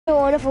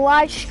join us for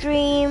live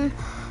stream.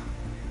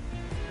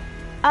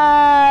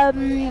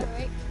 Eric.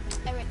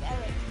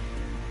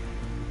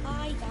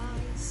 Hi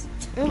guys.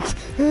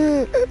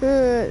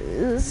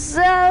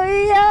 So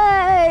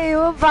yay,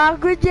 we're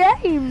back with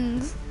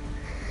James.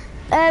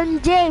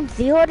 James,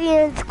 the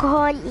audience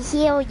can't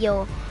hear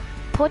you.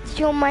 Put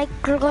your mic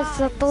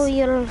closer to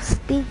your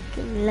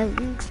speaking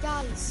lungs.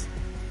 Guys,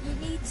 you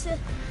need to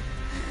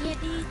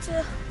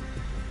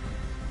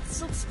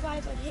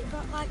subscribe and hit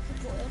that like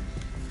button.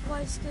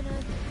 Otherwise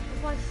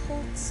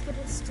Hulc's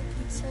gonna stop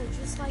his toe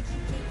just like he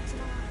did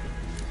tonight.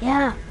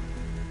 Yeah,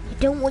 you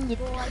don't want your.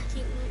 Or like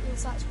it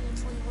was actually a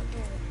toilet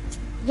door.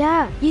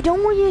 Yeah, you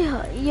don't want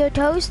your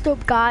toes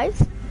stubbed,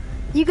 guys.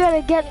 You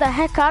gotta get the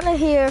heck out of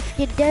here if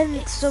you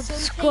didn't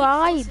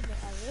subscribe.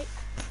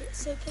 It's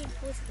so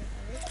painful, isn't it,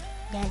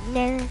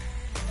 Eric?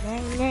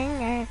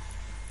 Nah.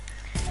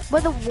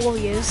 We're the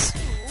Warriors.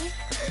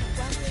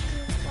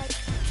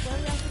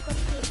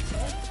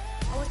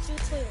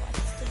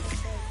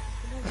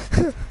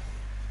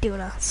 Don't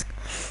ask.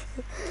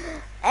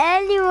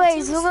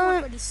 Anyways, we're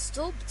going.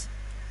 Stubbed.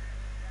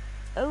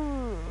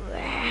 Oh.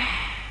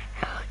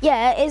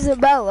 Yeah,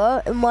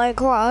 Isabella in my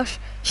class,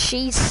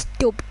 she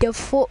stubbed her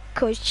foot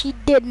because she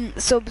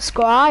didn't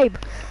subscribe,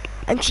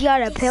 and she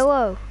had a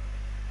pillow.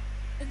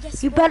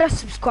 You better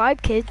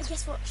subscribe, kids. And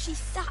guess what? She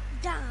sat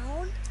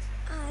down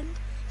and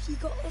she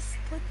got a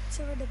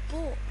splinter in a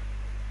butt.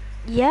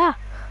 Yeah,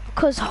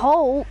 because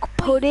Hulc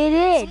put it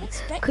in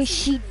because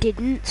she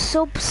didn't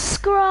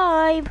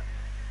subscribe.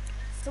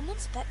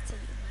 Someone's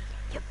spectating me.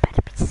 You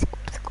better be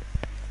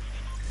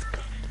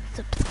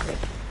subscribe.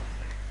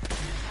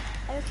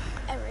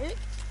 Eric,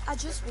 I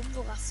just won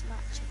the last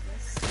match of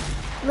this.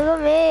 Look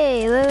at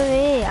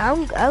me.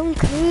 I'm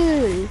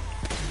cool.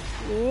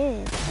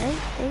 Yeah,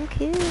 I'm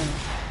cool.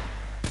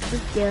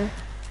 But yeah.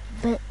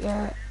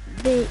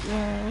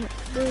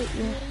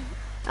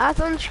 That's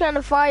one trying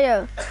to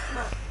fire.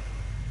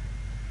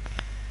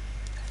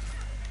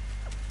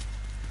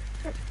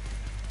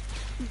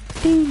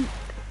 Boom.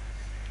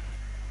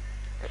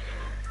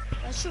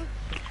 I should.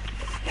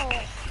 Oh,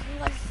 you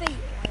like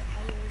feet? I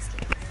always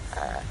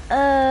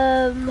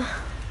get.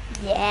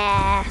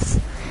 Yes.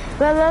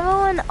 Remember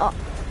when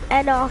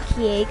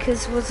Anarchy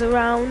Acres was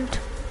around?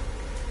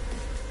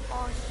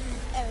 Oh,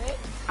 Eric.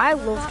 I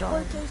loved that it.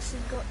 location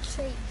got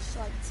changed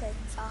like 10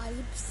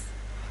 times.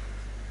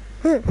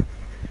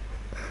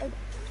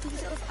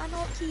 Things of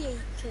Anarchy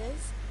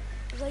Acres,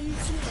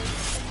 Lazy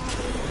Lakes, and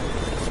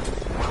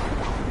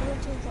now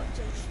they got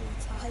changed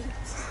 3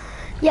 times.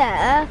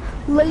 Yeah,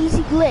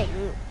 Lazy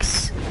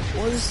Links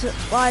was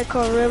like a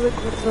really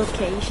good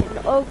location.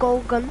 Oh,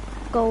 gold gun.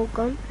 Oh,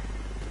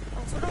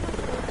 it's one of my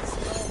favorite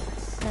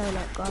spots. No,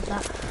 not got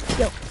that.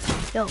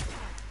 Yo.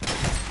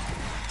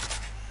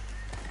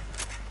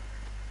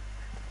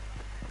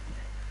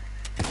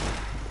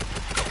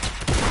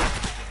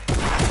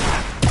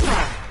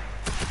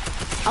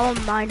 I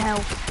want mine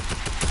health.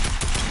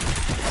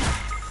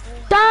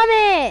 Damn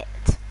it!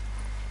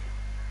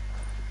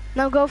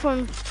 Now go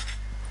from.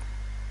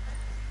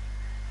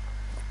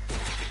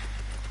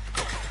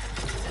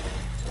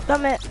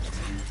 Damn it.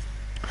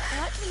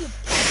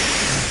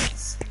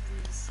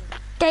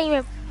 Damn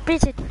it,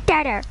 bitch,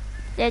 deader.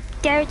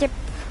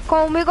 Come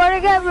on, we gotta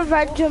get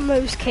revenge on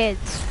those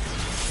kids.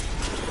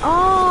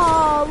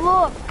 Oh,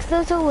 look,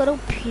 there's a little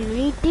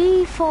puny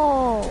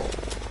default.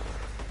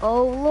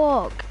 Oh,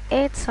 look,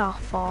 it's a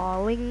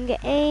falling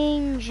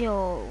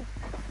angel.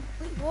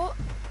 Wait, what?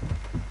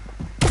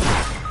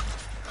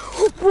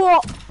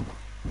 What?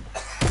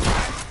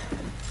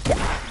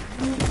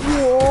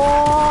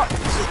 What?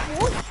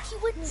 What? He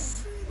went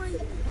through my...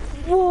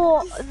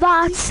 What?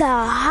 That's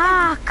a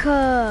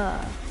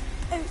hacker.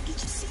 Oh, did you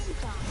see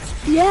that?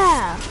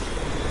 Yeah.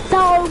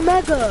 That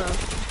Omega.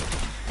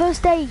 First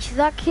stage,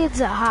 that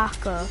kid's a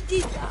hacker. He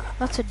did that.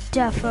 That's a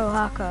defo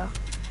hacker.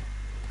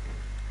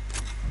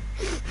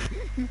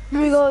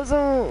 We got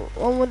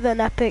someone with an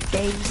epic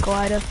games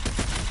glider.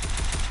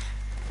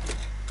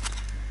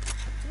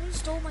 Someone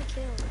stole my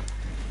kill.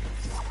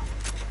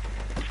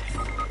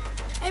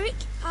 Eric,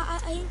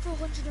 I aimed for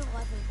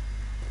 111.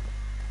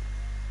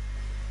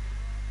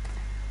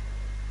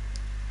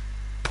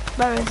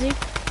 Where is he?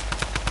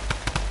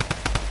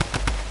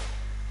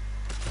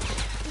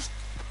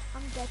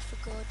 I'm dead for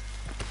good.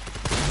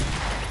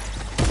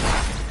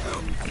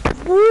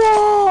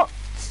 What?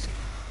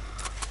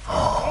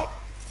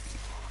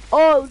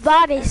 Oh,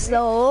 that is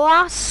the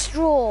last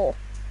straw.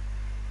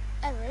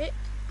 Eric?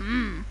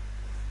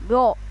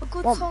 What? For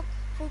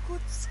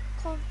good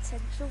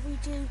content, shall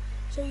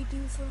you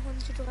do for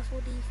 100 level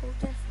default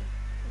death?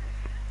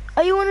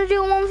 Oh, you want to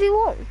do a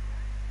 1v1?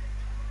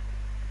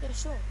 Yeah,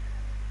 sure.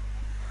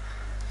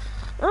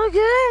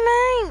 Okay,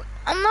 mate.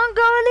 I'm not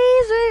going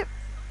easy.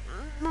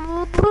 I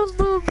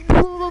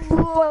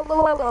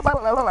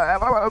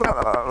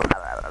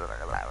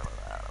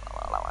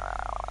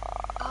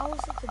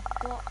was like a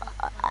bot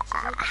at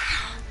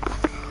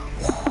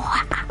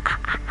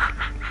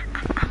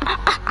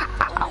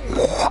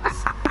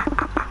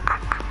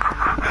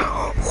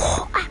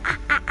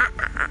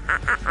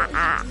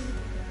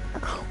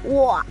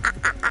What?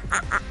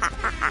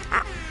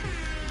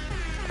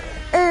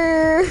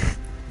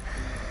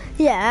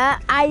 Yeah,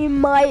 I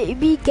might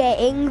be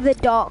getting the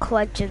Dark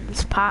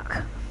Legends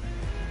pack.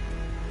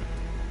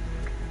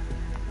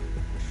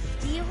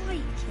 Do you like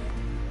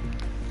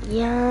it?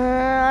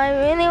 Yeah, I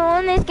really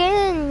want this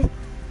game.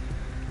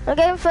 I'm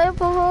getting fed up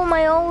with all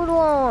my old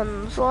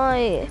ones,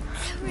 like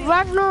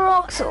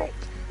Ragnarok's. Have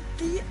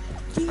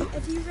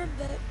you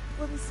remember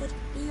when we said,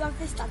 do you have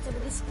this dance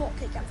and this spot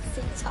kick at the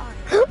same time?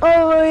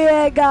 Oh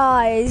yeah,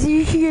 guys,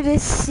 you should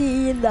have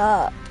seen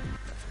that.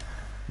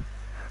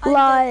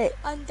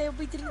 And then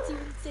we didn't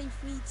even say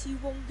 3, 2,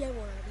 1, go or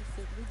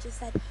anything. We just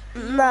said,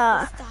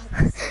 nah.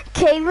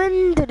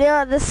 Caitlin did it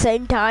at the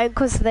same time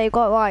because they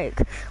got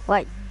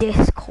like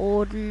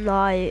Discord and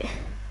like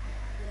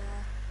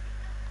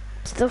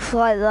stuff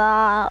like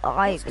that,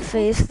 like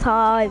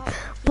FaceTime.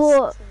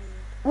 But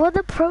what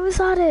the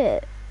pros at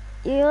it?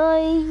 You're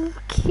like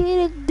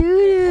kidding,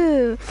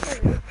 dude.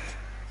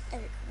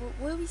 Eric,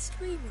 were we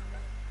streaming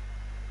then?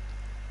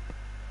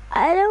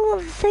 I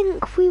don't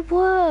think we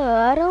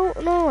were. I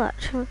don't know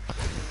actually.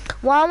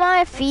 Why am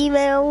I a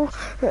female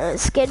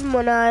skin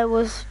when I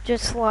was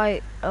just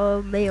like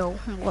a male?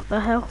 What the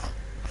hell?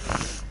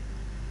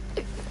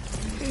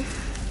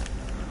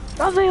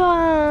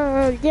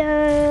 Everyone,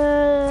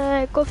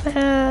 yeah, go for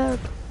it.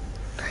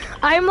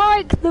 I'm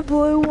like the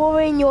blue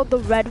warrior and you're the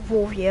red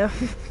warrior.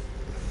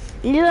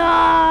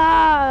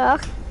 Yeah.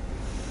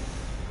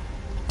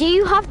 Do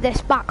you have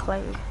this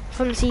backlink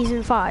from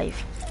season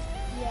 5?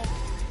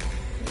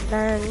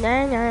 Yeah.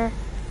 Nah.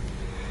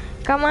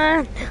 Come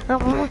on.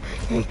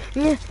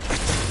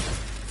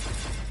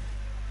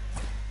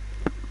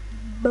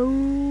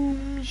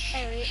 Boom.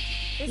 Eric,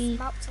 this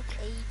map took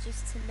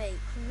ages to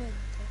make, remember?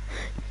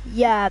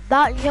 Yeah,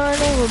 that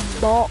giant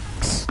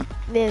box.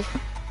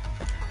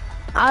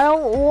 I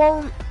don't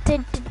want to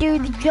do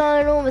the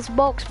ginormous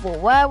box, but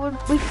where would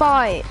we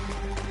fight?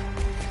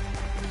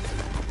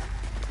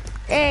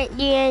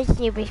 Yeah,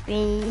 super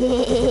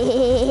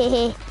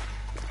speed.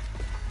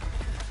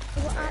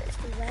 What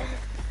actually then?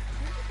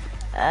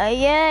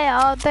 Yeah,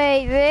 I'll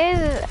take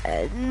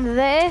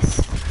this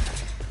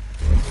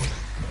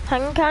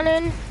hand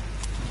cannon,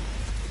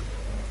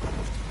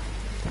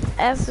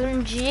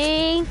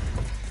 SMG.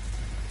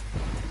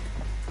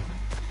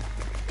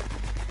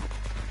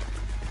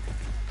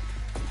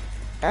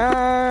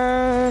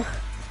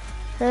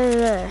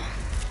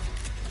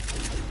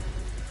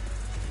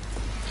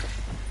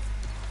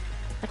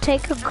 I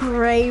take a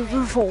grey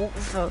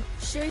revolver.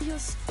 Show your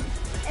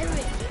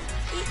Eric,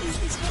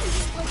 it's not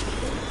even like a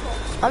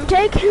revolver. I'm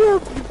taking a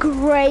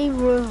grey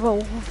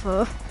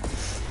revolver.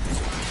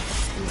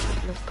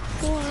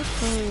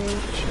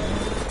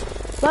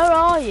 Where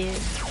are you?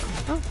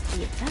 Oh,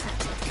 you're there.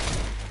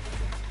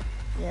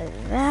 You're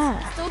there.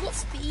 Still got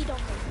speed on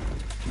me.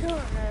 No.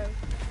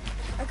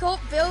 I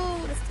can't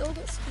build, I still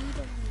got speed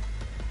on me.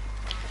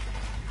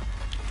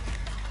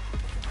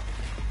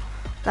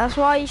 That's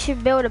why you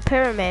should build a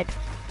pyramid.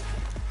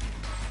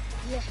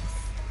 Yes.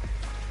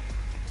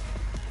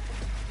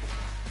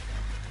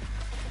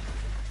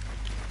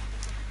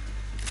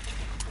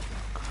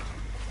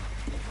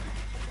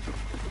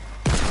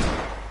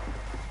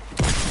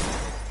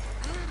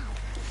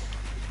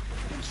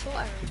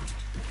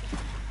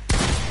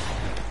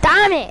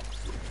 Damn it!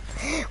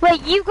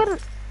 Wait, you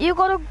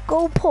gotta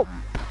go pump.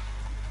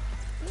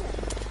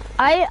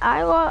 I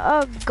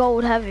got a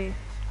gold heavy.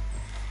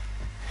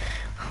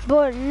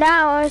 But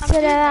now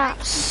instead of that,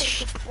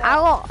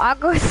 I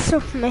got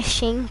some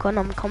machine gun.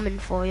 I'm coming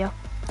for you.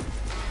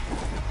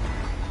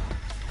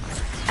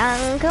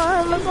 I'm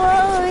coming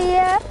for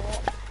you.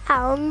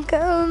 I'm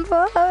coming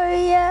for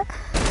you.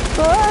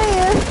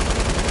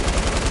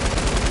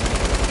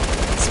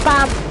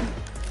 Spam.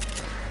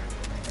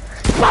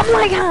 Spam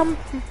like ham.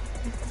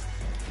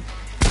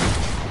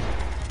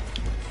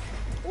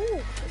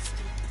 Ooh,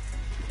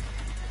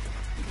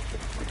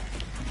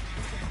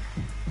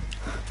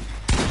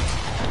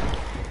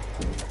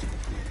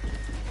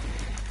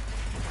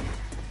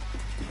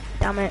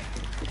 Damn it.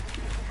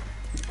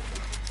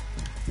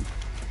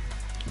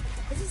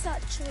 this is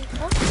actually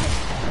awesome.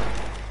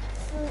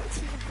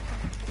 14.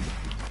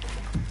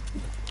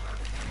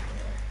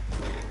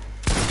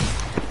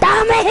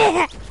 Damn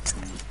it!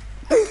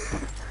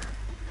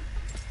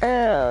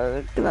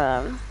 Oh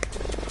god.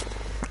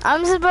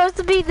 I'm supposed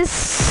to be the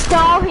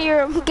star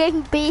here. I'm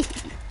getting beat.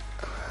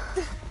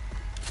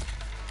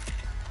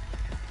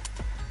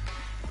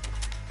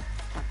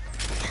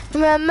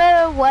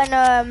 Remember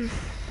when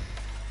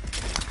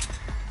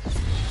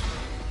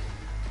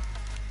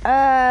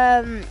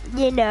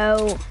you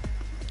know,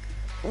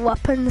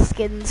 weapon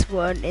skins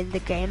weren't in the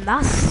game?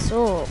 That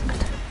sucked.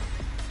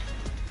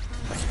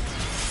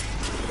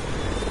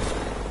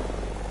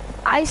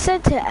 I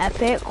said to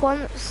Epic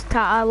once to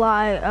add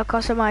like a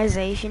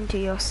customization to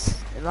your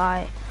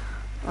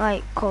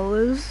like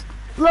colors.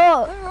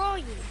 Look, Where are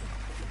you?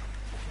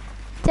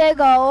 take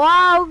a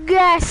wild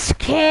guess,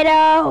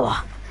 kiddo.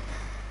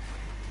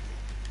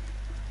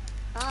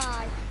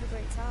 Ah, have a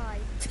great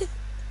time.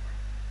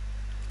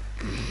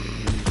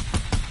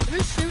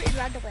 just shooting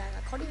randomly.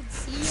 I can't even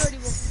see you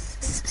anymore.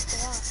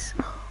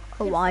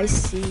 Oh, I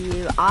see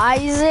you. I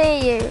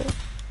see you.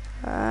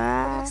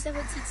 I'm on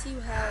 72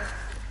 health.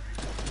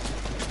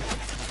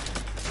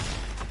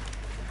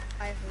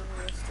 I have a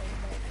worst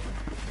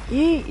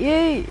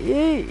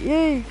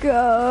Yeet,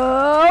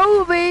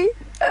 go me.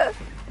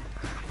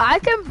 I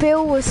can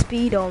build with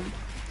speed on.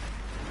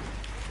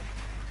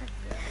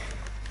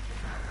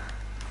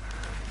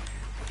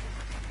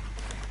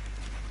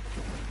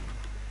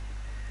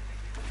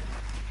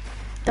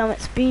 Damn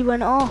it, speed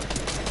went off.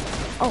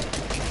 Oh.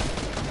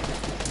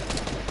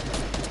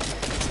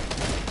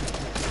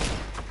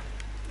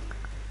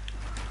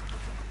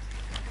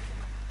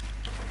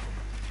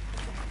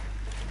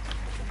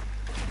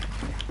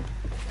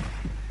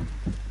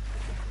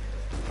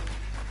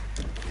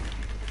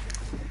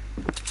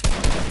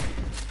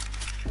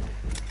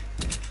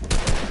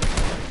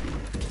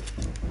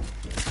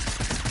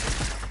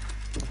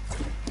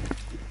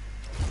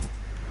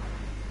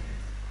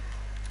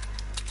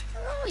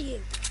 Where are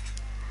you?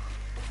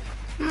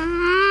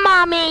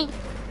 Mommy!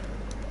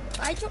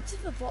 I dropped in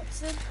the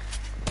boxing.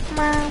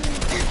 Mom.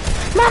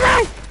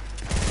 Mommy!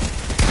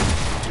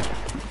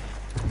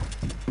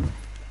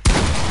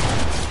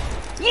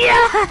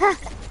 Yeah!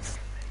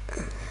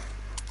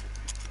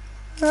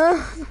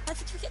 I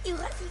think we get you.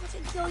 Let's see if I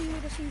can kill you in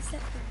a few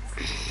seconds.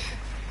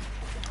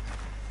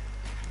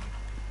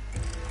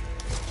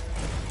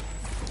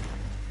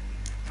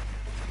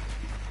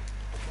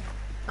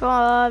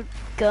 God,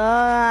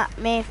 got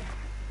me.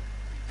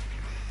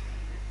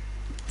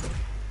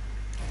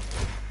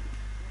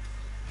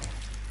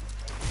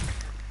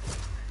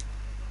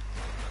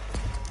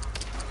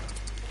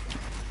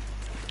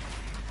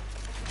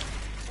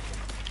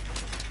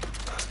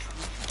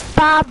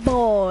 Bad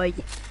boy.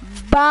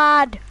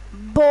 Bad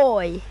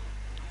boy.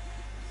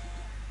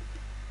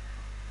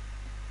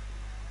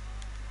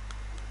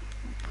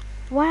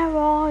 Where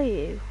are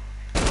you?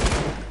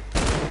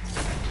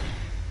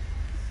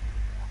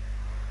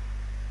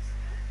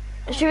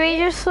 Should we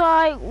just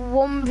like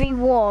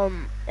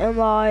 1v1 and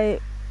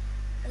like...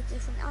 A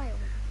different island.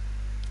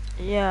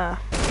 Yeah.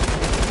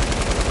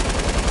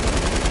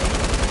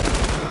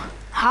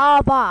 How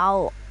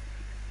about...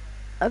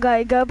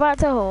 Okay, go back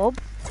to hub.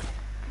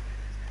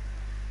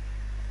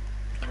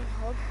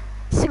 Hub.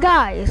 So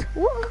guys,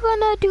 we're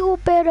gonna do a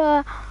bit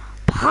of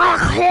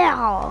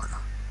parkour.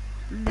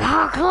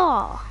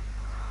 Parkour.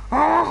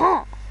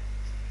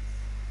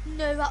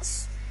 No,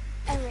 that's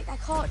Eric. I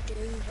can't do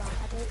that.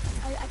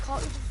 I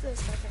can't do the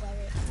first level,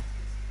 Eric.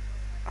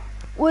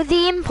 With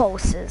the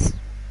impulses.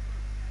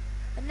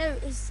 No,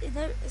 it's a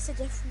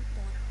different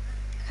one.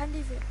 I can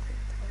do the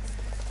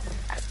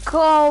impulses.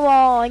 Come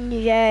on,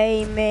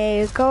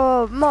 Jamie.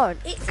 Come on.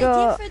 It's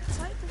go. a different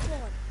type of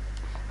one.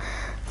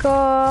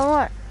 Come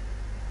on.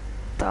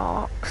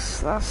 Docs,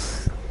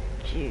 that's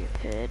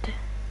stupid.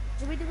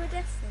 Do we do a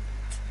different?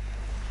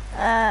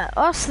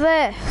 What's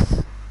this?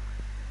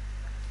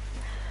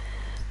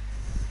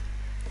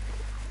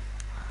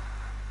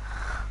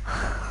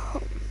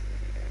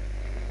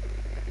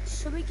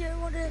 Should we go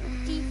on a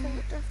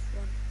default death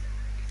one?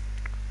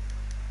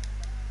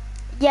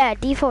 Yeah,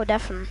 default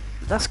deafen.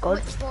 That's good.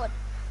 Which one?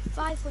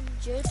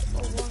 500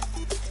 or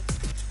 100?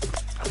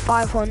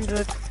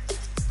 500.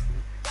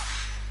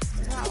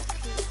 That'll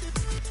keep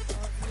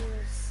our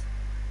viewers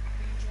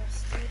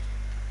interested.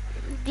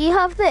 Do you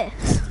have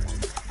this?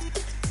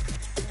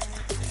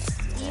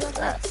 Do you have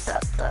this?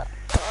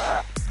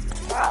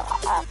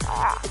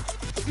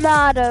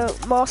 Nah, I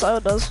don't. Marcel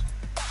does.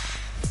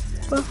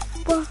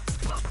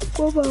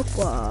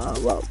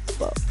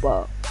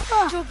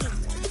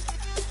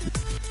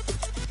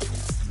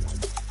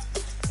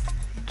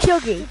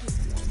 Juggy.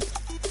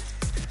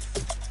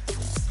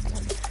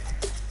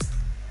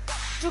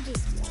 Chuggy.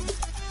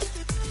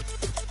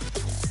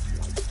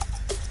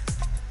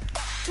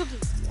 Juggy.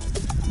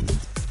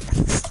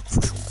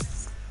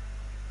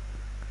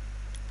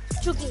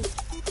 Juggy.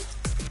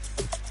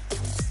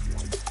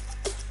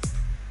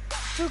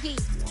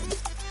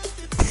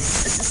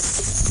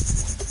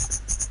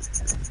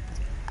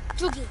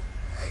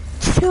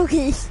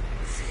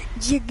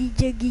 Juggy.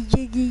 Juggy.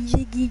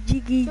 Juggy.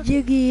 Juggy.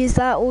 Jiggy. Is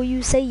that all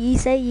you say?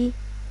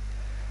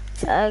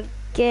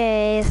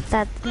 Okay,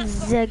 that's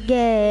the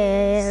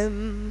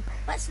game.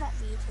 Let's not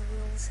read the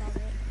rules,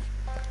 Eric.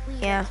 We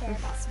Yeah. don't care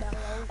about smell.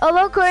 Oh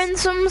look, we're in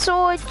some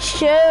sort of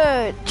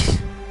church.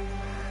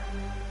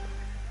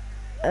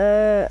 You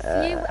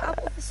out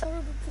of this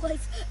horrible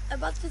place.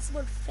 Imagine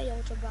someone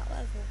failed on that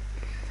level.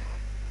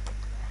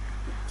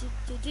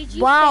 Did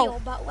you Wow. fail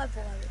on that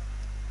level, Eric?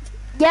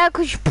 Yeah,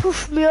 'cause you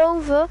pushed me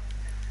over.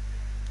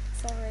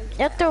 Sorry. You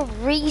have to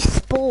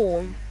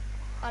respawn.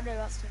 I know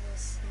that's the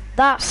worst thing.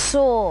 That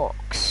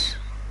sucks.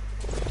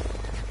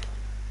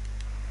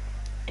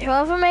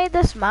 Whoever made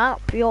this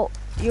map, you're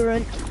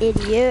an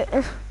idiot.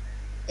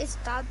 It's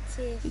bad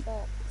tier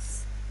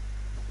Fox.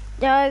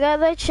 Yeah, I got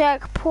the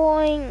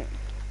checkpoint.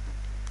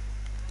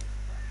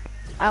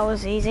 That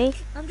was easy.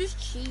 I'm just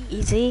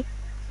cheating.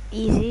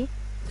 Easy.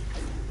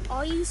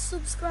 Are you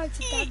subscribed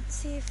to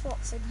Dante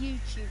Fox on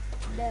YouTube?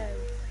 No.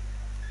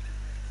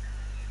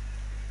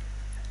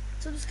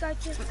 Subscribe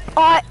to...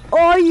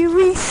 Are you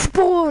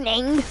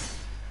respawning?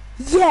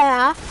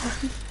 Yeah.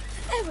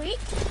 Eric,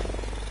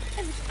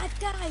 I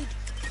died.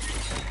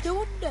 No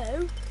one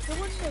know. No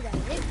one know,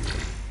 Eric.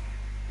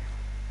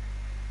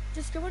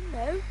 Just go and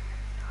know.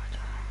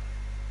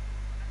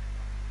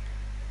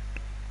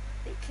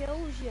 It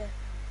kills you.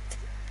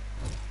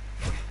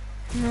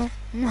 No.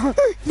 No.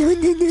 No!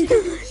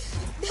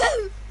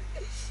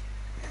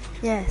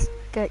 Yes.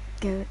 Good.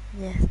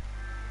 Yes.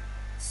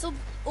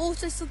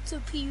 Also sub to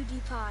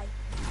PewDiePie.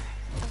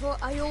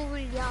 I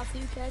already have.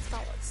 Who cares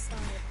about what's side?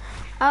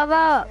 How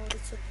about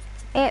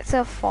it's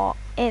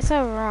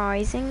a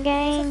rising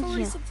game?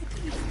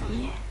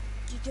 Yeah.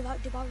 Do I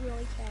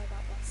really care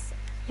about this?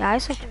 Yeah, I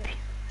sub to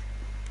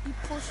You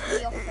pushed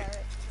me off,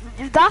 Eric.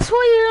 If that's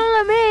what you do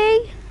to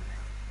me.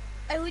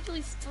 I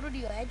literally stood on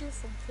your head or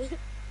something.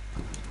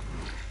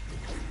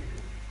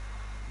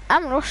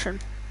 I'm Russian.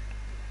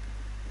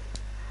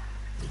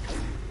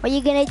 What are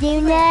you gonna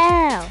do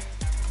now?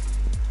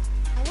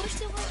 I wish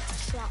there were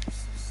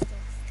traps and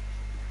stuff.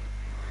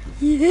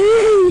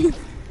 Yay!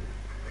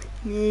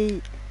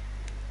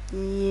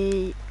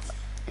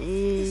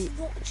 It's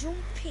not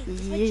jumping.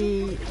 If I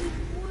jump,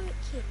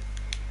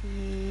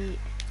 it's working.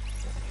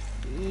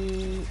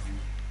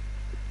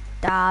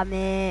 Damn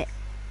it.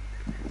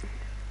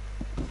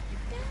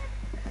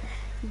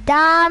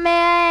 Damn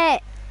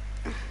it!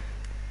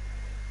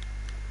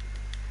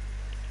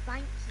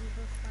 Thank you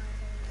for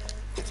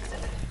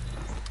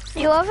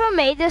finding Whoever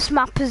made this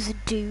map is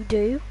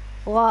doo-doo.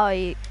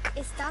 Like...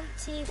 It's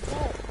Dante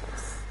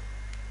Fox.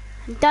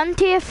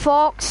 Dante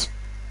Fox,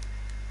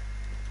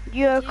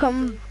 you're a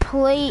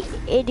complete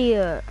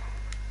idiot.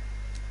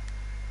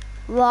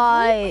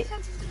 Like,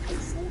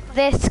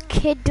 this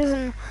kid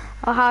doesn't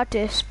know how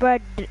to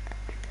spread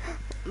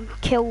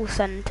kill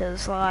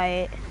centers,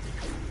 like...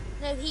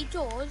 No, he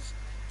does.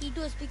 He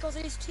does because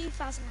it is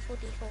 2000 for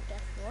default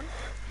death run.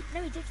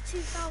 No, he did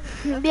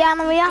 2000. Yeah,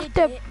 and we have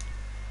to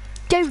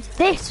do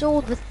this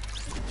all the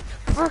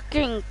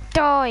fucking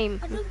time.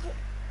 I know, but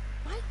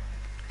why?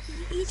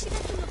 It's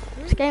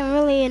getting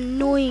really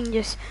annoying,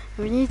 just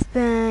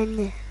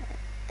respawn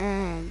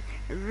and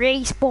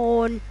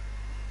respawn.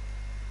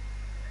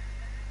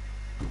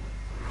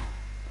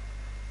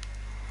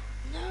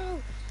 No,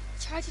 I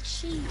tried to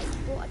cheat,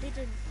 but I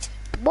didn't.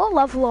 What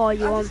level are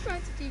you I on? was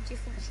trying to do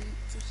different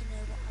cheats, if you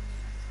know what I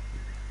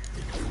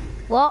mean.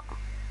 What?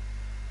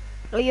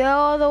 You're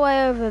all the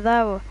way over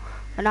there,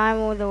 and I'm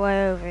all the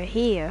way over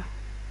here.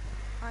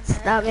 So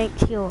that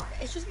makes you...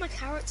 It's just my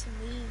character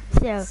moves.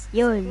 So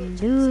you're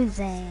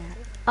losing.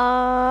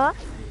 Yeah.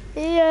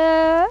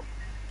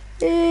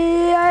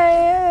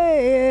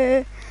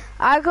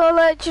 I could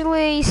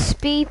literally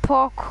speed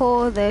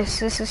parkour this.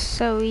 This is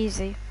so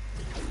easy.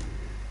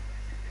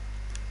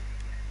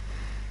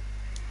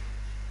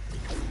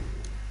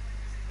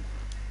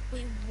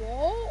 Wait,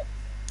 what?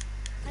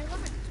 I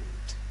lagged.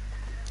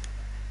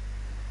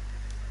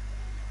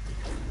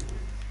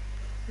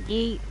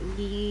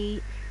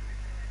 Yeet.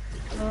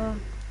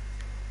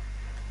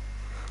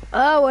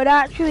 Oh, it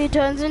actually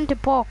turns into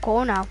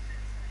parkour now.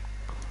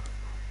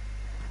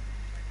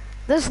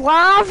 There's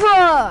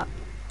lava!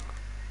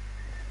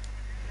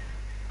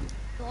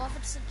 The lava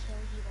doesn't kill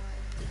you,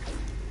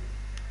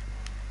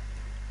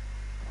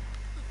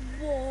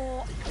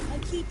 What? I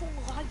keep on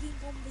lagging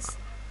on this.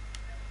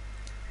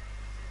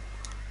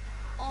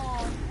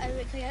 Oh,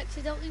 Eric, I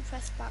accidentally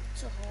pressed back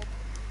to home.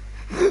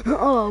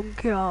 Oh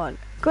god.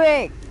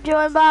 Quick,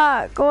 join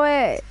back,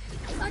 quick.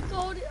 I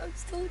got it, I'm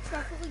still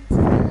traveling to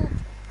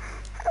home.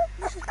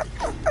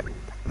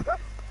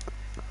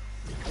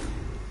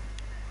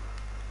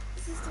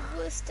 This is the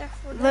worst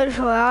death run.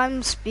 Literally,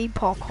 I'm speed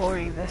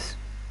parkouring this.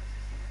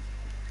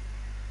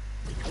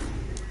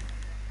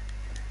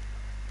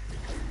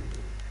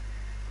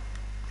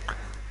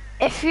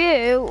 If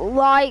you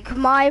like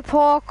my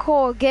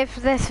parkour,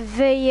 give this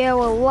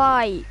video a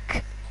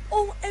like.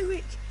 Oh,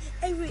 Eric,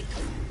 I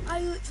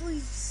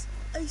literally,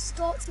 I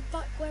started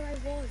back where I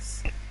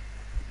was.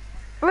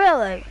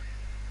 Really?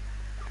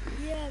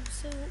 Yeah, I'm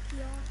so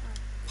lucky, aren't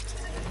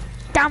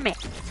I? Damn it.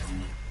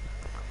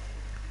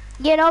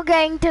 You're not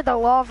getting to the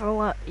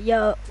lava,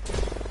 yo.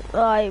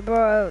 Like,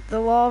 bro, the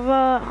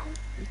lava,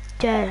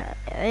 yeah,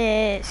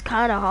 it's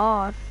kind of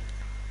hard.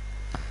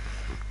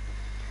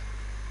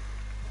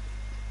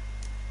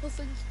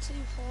 Nothing's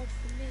too hard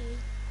for me.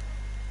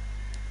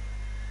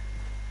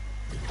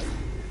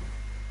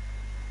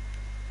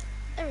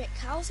 Eric,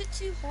 how's it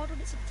too hard when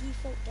it's a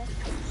default death?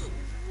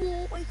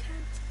 Whoa, I can't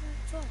turn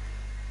it off.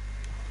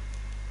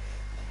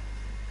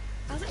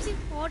 How's it too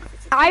hard if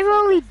it's a I've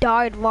default only death?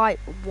 died like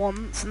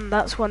once, and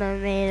that's when I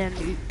made an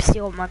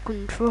oopsie on my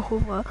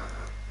controller.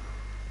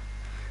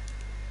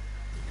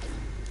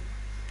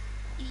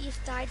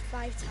 You've died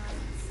 5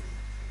 times.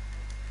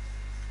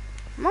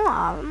 No,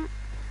 I haven't.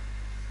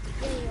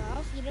 Yeah, you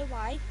have. You know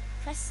why?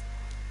 Press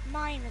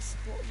minus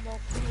button or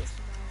previous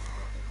minus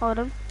button. Hold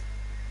on.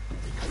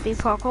 Speed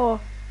parkour.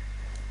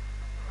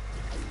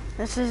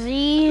 This is I'm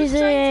easy.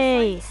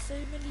 trying to find so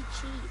many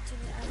cheats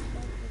and it has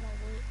not been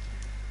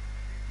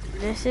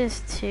working. This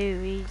is too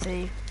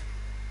easy.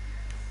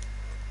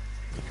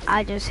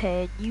 I just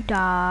heard you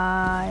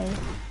die.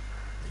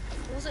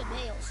 It wasn't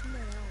me, it was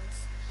someone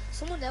else.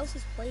 Someone else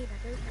is playing, I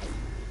don't know.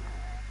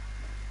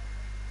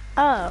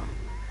 Oh.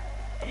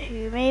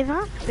 Who may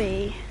that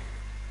be?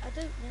 I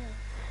don't know.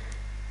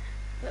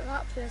 But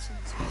that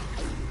person's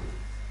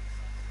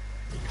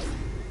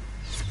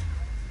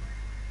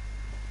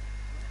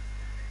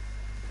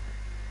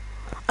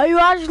Are you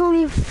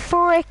actually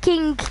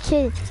freaking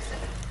kidding?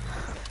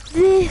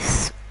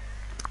 This.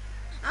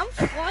 I'm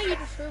flying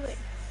through it.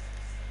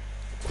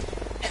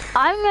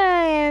 I'm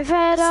getting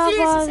fed up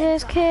of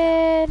this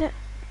kid.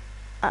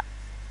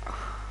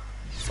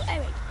 So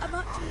Eric, I'm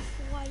actually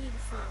flying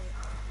through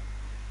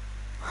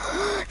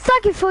it.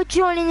 Thank you for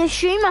joining the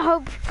stream. I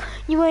hope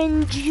you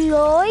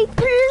enjoy.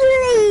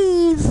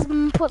 Please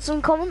put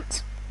some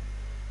comments.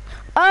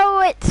 Oh,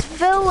 it's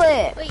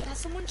Philip. Wait, has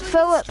someone joined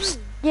Phillips. the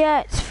stream?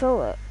 Yeah, it's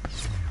Philip.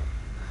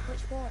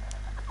 Which one?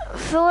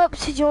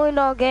 Phillips joined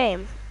our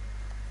game.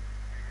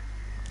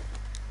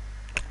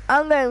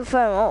 I'm going to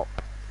phone up.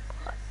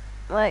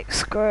 Like,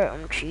 screw it,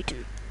 I'm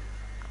cheating.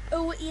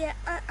 Oh yeah,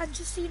 and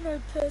just so you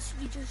know, person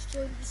who just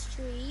joined the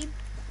stream,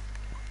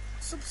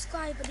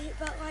 subscribe and hit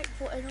that like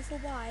button,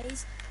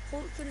 otherwise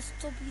Hulc's gonna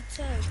stub your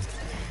toe.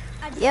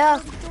 And if Yeah,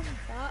 you've already done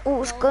that,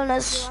 Hulc's well, gonna you'll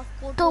have stub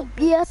good your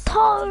luck for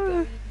toe. 70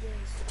 billion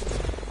years.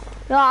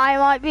 Yeah, I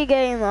might be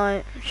getting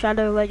like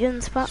Shadow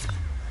Legends back.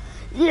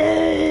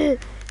 Yeah,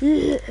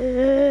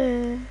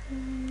 yeah.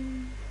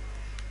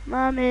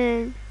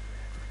 Mommy,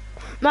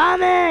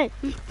 mommy,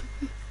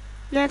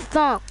 that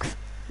sucks.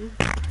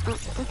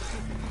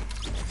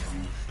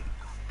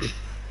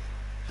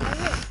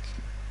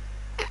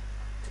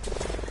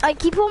 I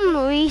keep on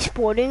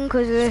respawning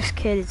because this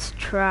kid is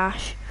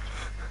trash.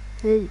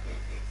 Okay,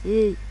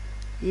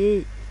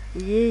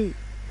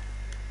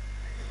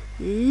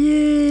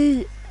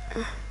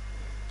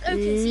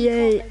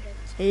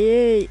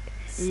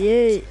 so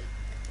you can't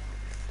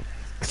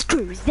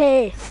Screw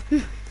this.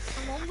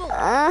 I'm on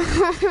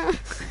the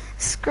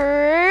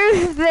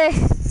Screw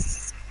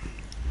this.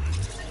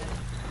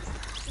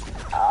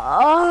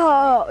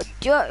 Oh,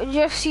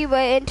 just you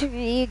wait until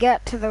you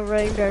get to the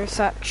rainbow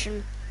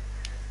section.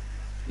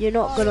 You're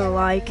not gonna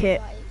like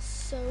it. It's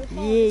so hard,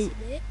 Yeet.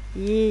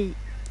 isn't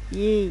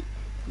it?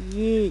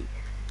 Yeet.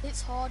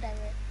 It's hard,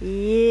 Eric.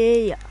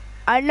 Yeah,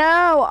 I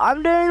know.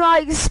 I'm doing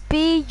like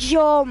speed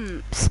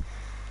jumps.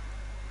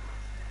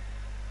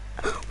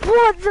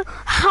 What the?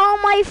 How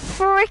am I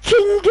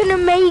freaking gonna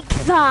make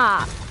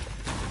that?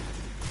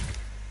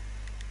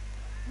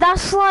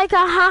 That's like a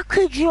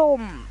hacker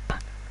jump.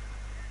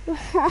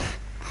 That's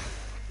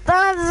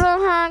a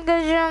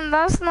hacker jump.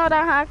 That's not a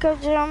hacker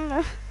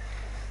jump.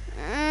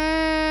 What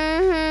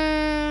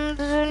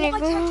I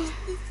can't just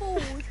move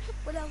forward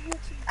when I'm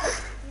walking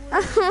forward.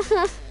 That's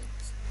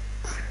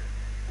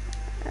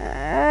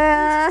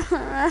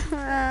what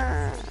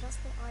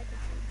I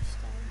don't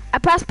understand. I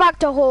pressed back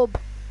to hub.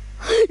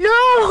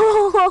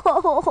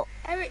 No!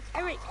 Eric.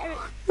 No.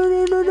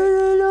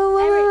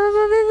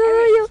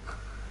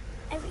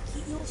 Eric,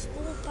 you're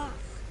spawned back.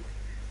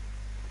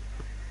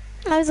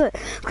 I was like,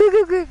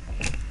 quick.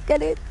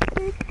 Get it.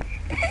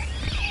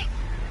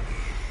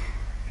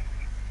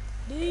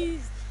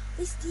 Move.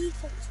 This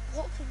default's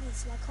blocking me,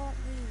 so I can't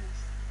move.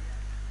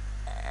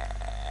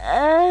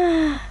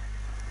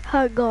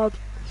 Oh God.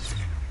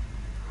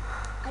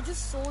 I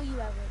just saw you,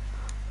 Eric.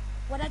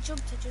 When I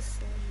jumped, I just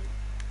saw you.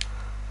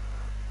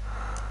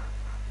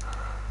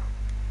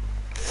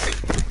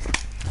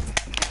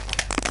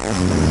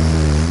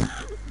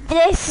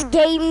 This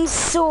game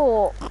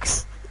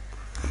sucks.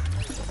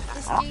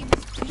 This game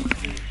is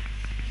easy.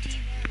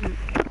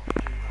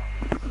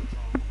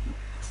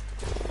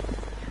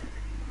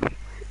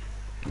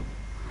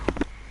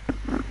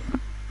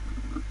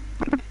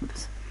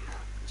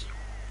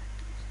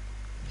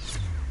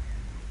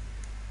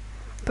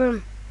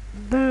 Boom.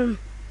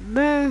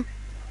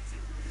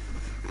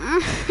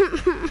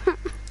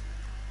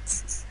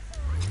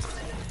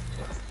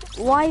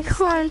 Why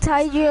can't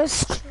I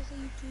just...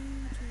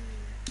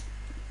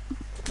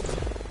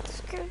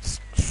 This game's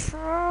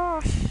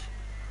trash.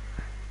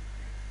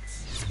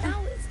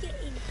 Now it's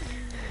getting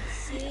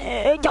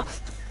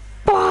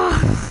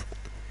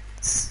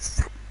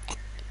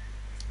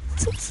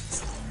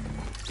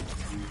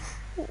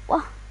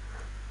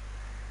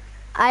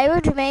I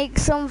would make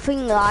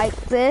something like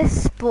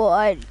this,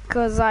 but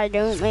because I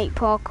don't make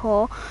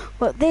parkour.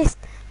 But this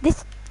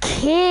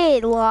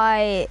kid,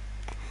 like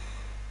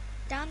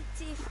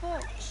Dante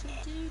Fox,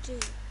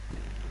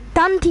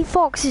 Dante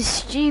Fox is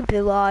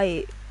stupid.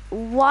 Like,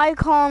 why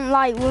can't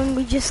like when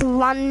we just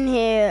land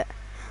here,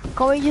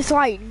 can't we just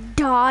like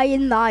die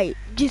and like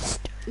just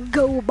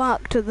go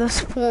back to the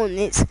spawn?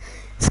 It's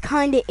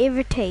kind of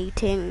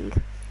irritating.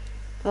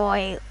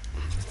 Like,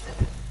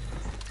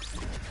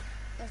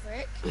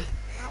 Eric,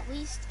 at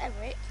least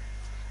Eric,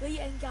 We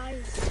and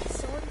guys,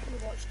 sorry if you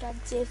watched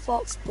Dante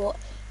Fox, but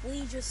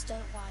we just don't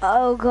like.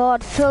 Oh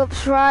God,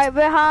 Philip's right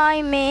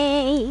behind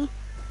me.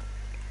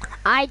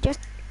 I just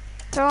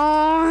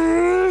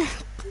don't.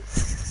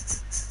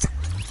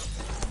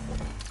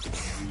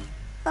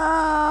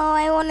 Oh,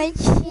 I want to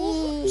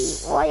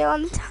cheat. Why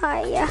aren't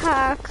I a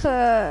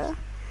hacker?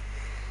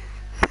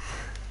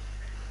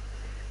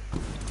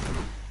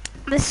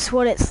 This is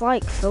what it's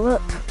like,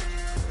 Philip.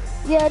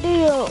 Yeah, do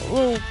your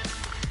little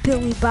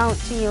Billy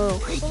bounce and your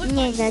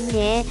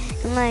yeah,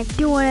 and like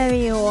do whatever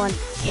you want,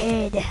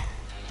 kid.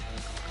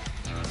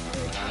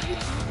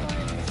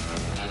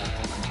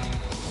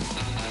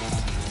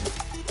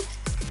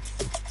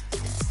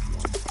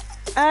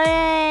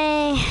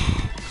 Alright.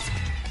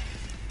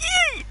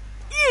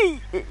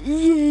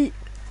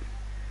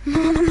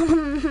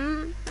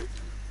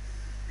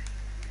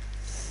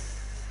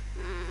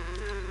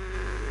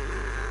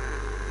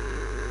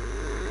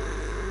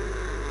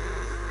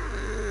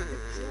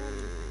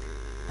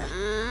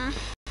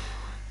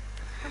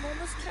 I'm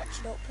almost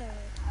catching up, Perry.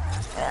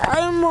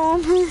 I'm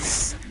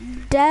almost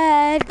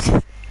dead.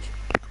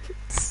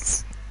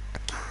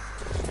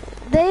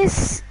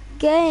 This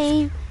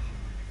game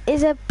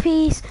is a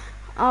piece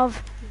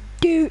of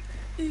dude.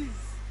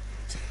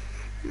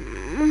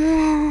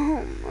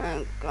 Oh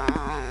my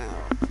God.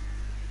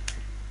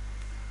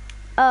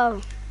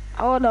 Oh,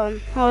 hold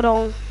on,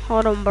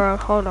 bro,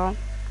 hold on.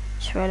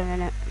 Just wait a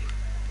minute.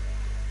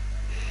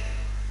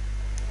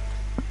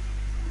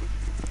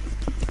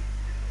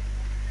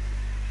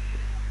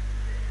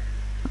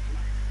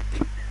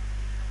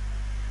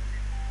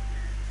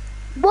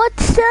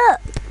 What's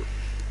up?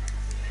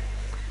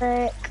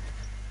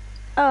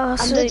 Oh,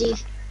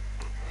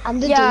 I'm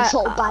the yeah,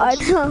 default I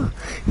badge. know.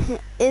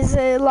 Is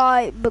it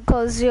like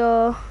because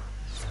you're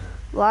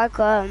like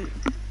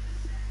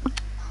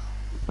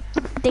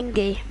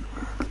thingy?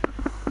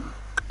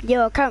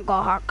 Your account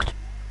got hacked.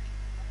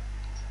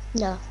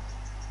 No.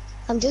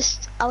 I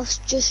was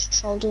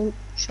just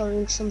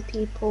showing some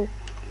people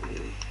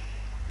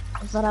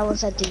that I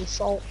was a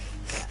default.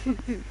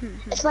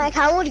 If my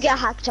account would get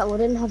hacked, I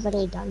wouldn't have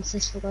any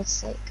dances, for God's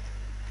sake.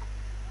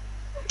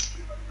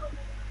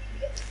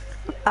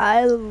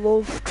 I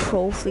love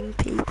trolling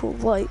people,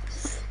 like,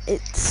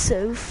 it's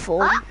so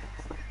fun.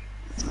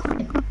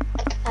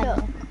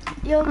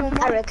 Yo,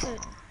 Eric.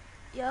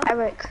 Yeah?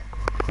 Eric,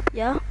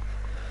 Yeah?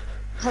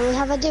 can we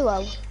have a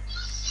duo?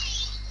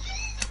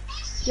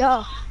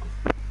 Yeah.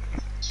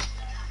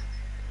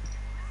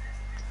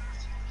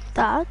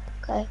 Dad,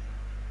 Okay.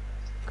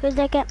 could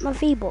I get my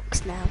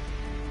V-Bucks now?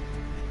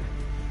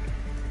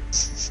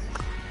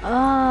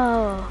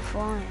 Oh,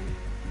 fine.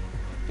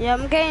 Yeah,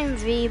 I'm getting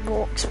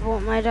V-Bucks,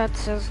 but my dad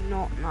says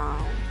not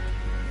now.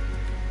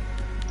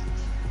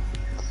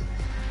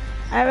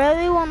 I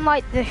really want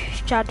like the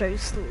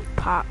Shadows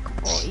pack,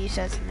 but he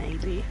says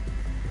maybe.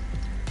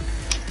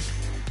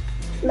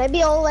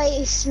 Maybe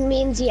always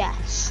means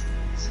yes.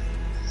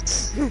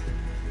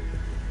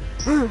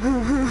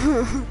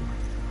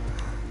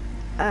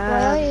 Why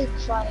are you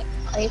crying?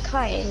 Are you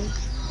crying?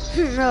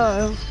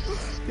 No.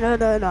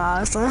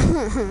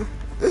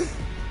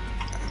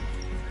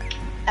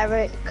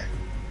 Eric,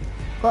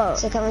 What?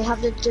 so can we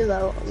have the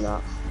duo or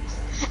not?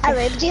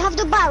 Eric, do you have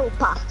the battle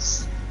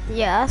pass?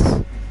 Yes.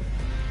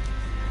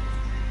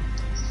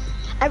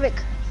 Eric,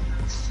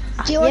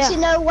 do you want Yeah. to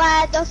know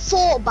where the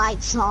 4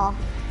 bytes are?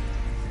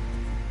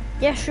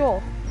 Yeah,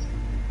 sure.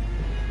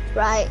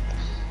 Right.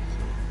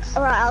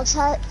 Alright, I'll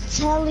tell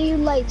you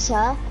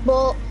later,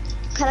 but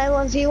can I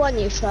 1v1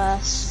 you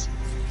first?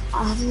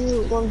 I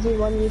haven't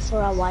 1v1 you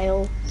for a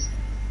while.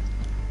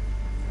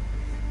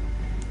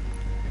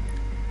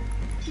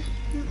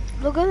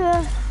 Look at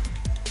that.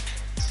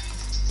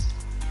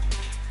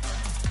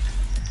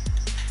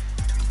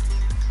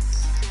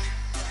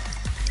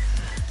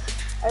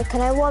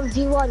 Can I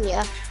 1v1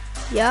 you?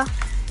 Yeah.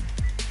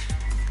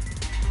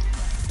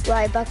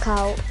 Right, back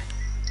out.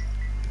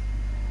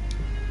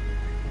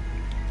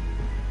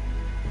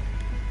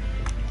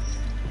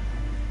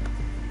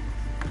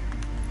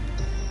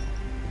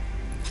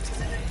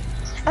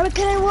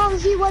 Can I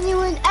 1v1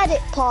 you in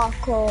edit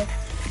parkour?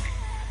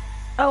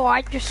 Oh,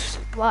 I just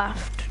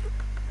left.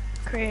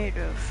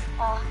 Creative.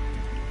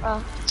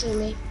 Do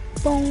me.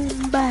 Boom,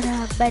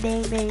 bada,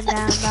 bada, bing,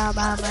 bam, bam,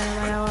 bam,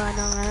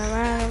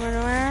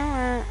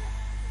 bada.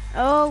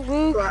 Oh,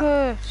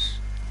 Lucas.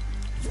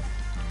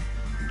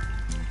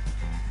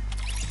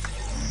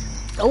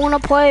 I wanna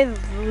play with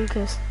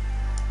Lucas.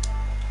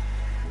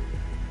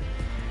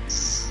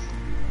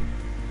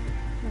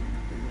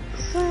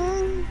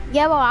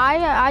 Yeah, well,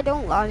 I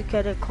don't like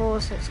it, of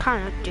course. It's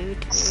kind of doo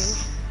to me.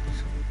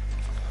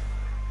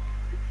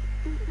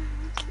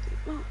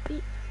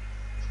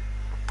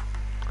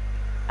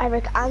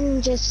 Eric,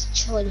 I'm just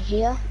chilling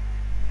here.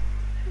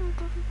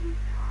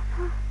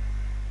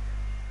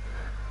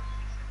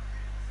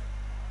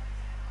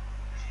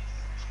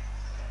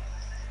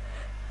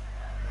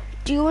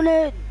 Do you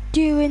wanna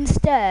do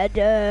instead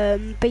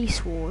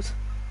Base Wars?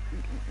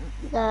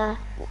 Nah.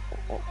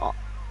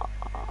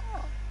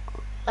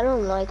 I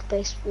don't like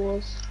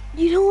baseballs.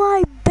 You don't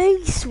like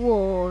Race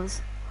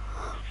Wars.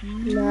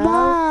 No.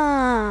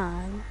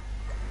 Man.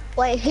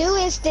 Wait, who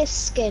is this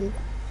skin?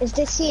 Is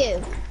this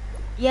you?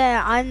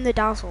 Yeah, I'm the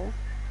Dazzle.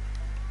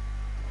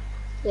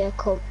 Yeah,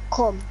 come.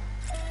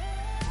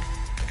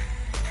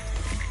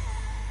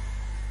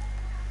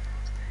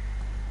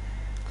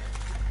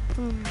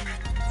 Boom,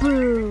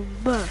 boom,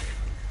 boom.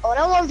 Oh,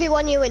 no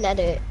 1v1 you in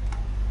edit.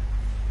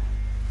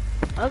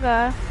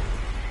 Okay.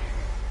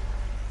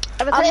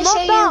 Can I I'm show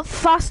not you? that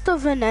fast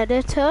of an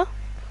editor.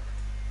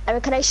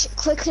 Can I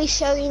quickly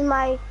show you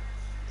my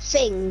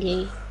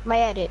thingy, my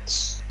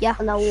edits? Yeah.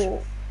 On the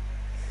wall.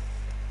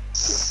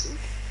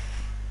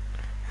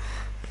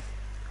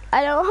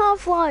 I don't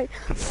have like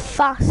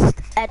fast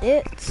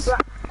edits.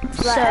 Right,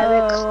 So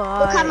Eric,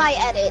 look at my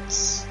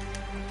edits.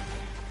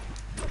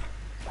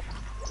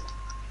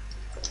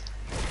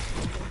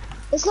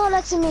 It's not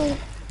letting me.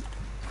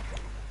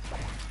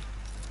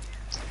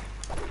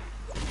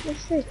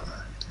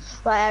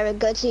 Right, Eric,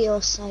 go to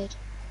your side.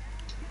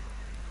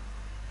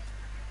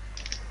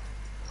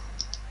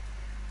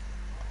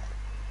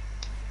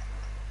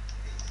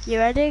 You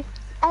ready?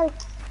 Oh,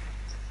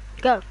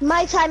 Go.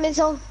 my time is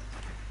on.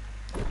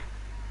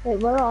 Wait,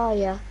 where are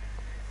you?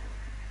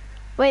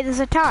 Wait, there's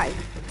a time.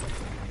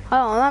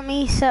 Hold on, let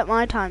me set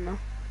my timer.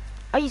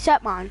 Oh, you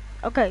set mine.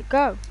 Okay,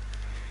 go.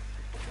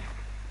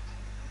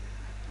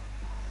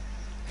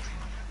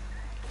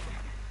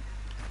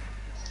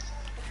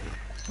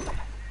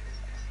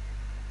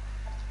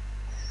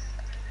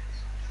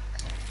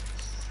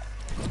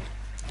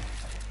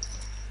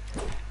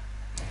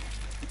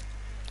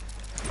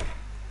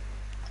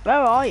 Where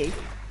are you?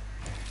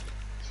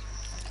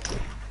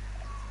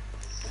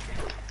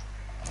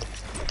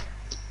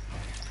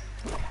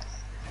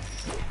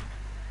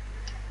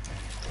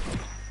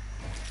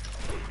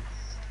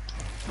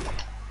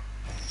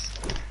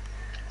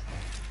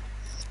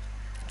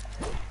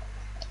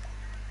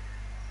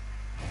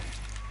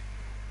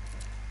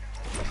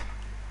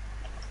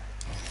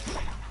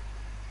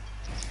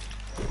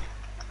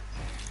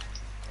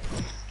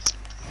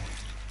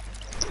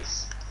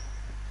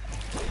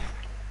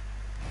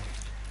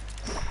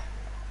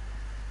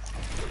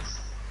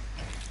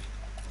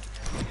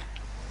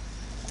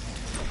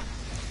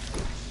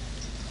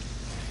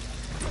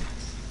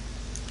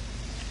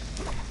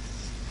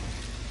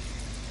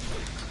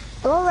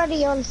 I'm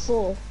already on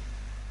 4.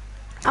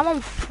 I'm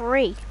on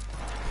 3.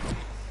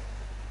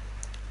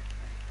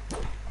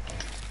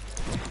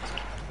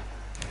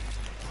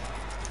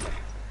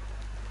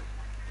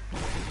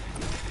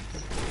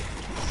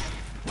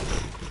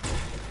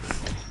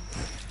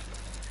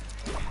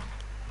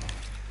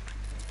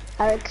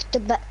 Eric,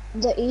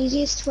 the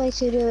easiest way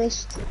to do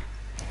is,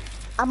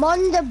 I'm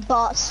on the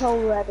bots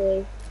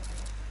already.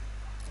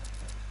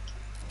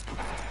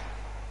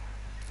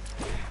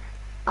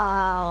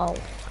 Ow.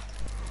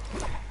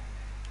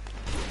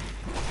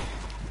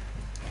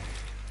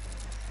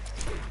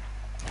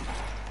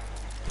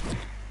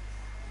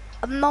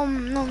 I'm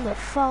on the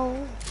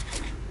phone.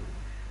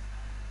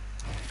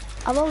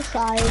 I'm on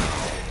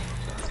 5.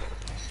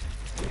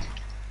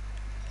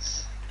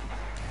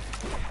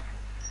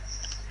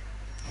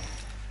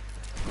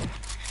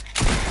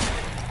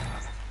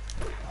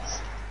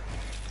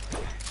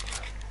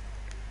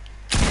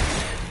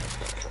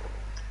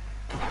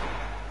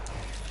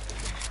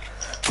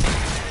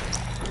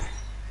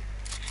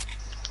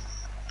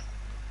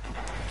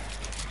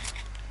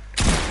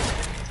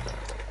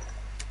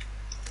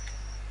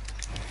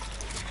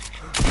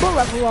 What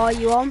level are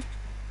you on?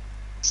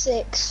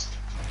 6.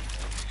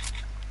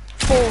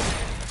 4.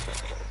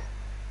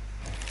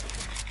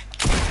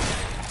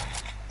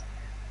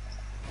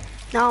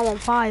 Now I'm on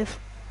 5.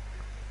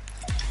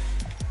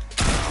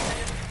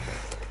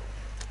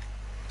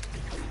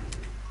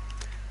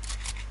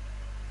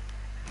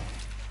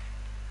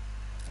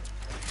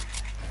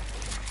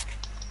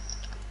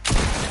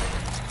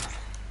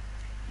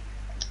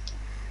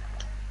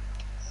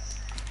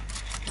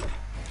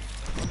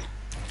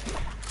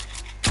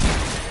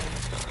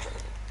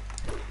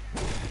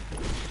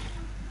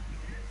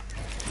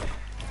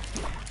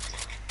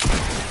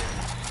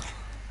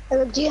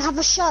 Eric, do you have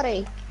a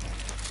shotty?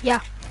 Yeah.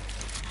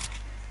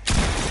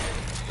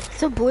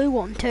 It's a blue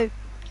one too.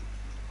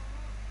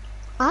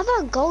 I have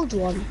a gold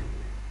one.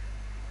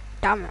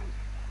 Damn it.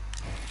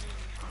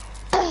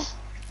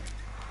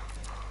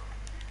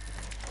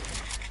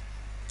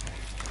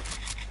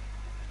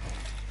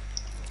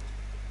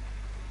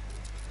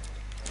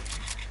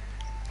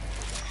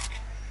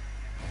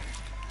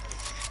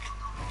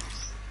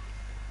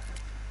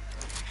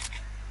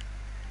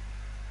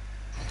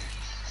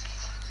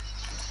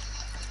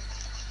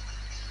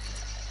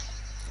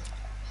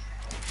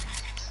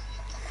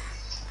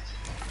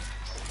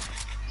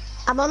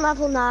 I'm on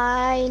level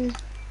 9.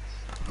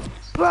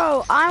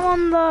 Bro, I'm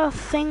on the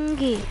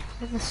thingy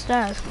with the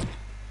stairs.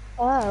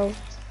 Oh.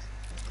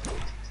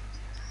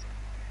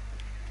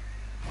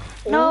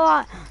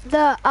 No,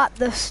 at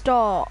the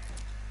start.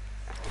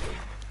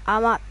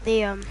 I'm at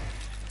the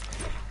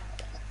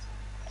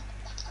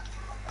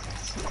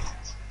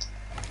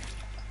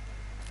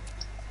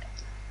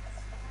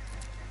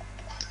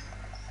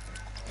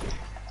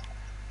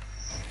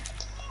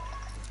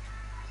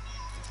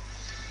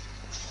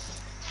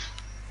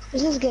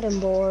This is getting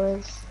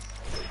boring.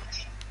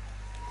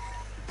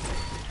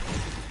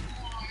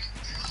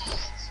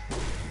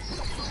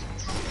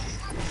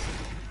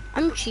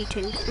 I'm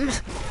cheating.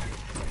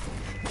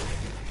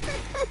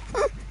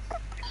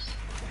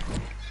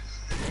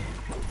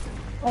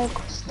 Like,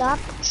 stop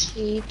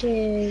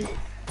cheating.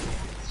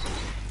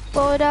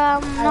 But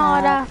I'm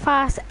not a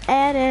fast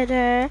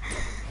editor,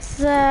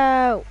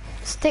 so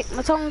stick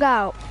my tongue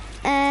out.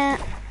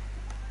 And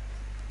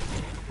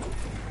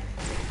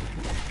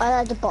I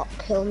let the bot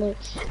kill me.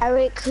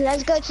 Eric,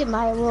 let's go to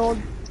my world.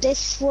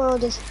 This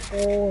world is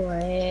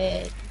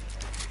boring.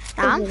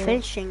 I'm Isn't it?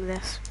 finishing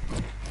this.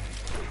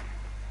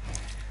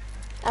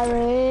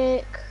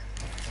 Eric,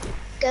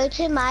 go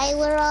to my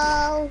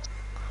world.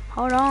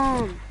 Hold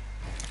on.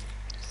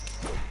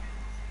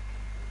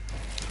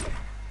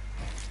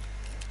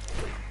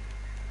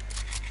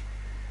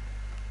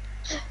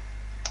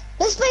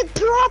 That's my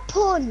prop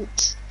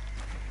hunt.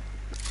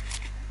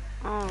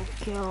 Oh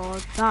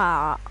god,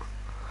 that.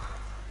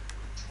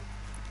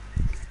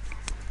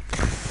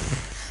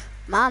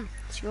 Man,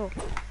 let's go.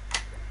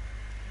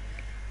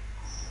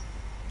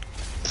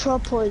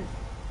 Prop hunt.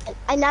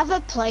 I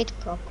never played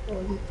prop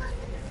hunt.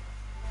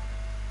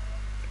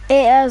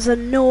 It is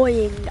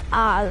annoying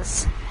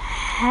as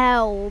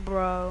hell,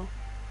 bro.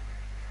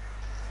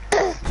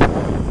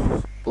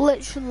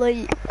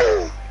 Literally,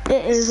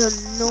 it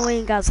is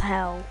annoying as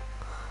hell.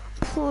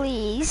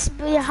 Please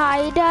be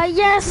hider.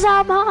 Yes,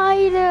 I'm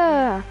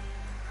hider.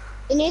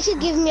 You need to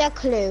give me a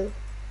clue.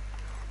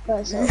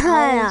 Nah.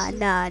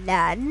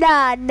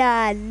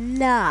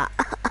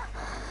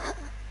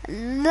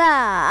 Nah,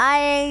 I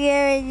ain't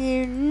giving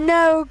you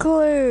no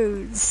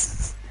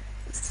clues.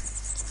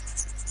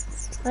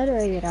 How do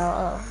I get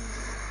out?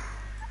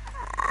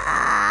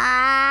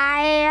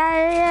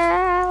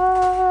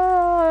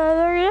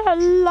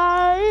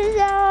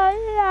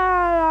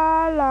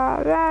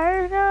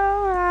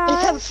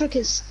 I can't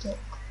freaking stuck.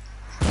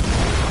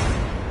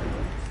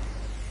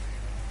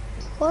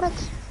 What?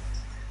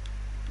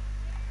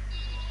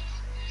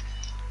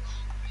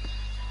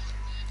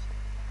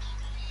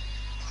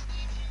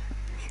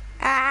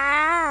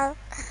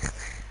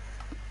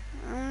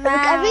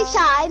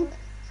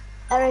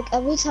 Eric,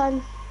 every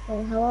time.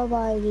 Wait, how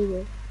about I do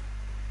it?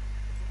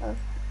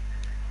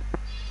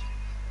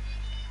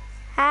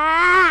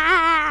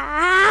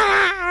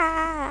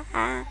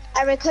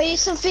 Eric, are you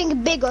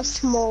something big or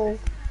small?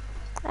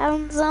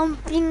 I'm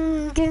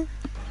something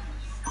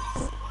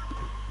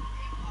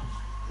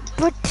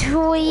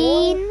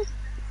between.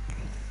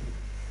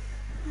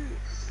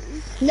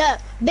 No,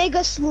 big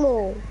or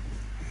small?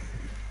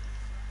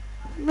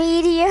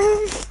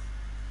 Medium.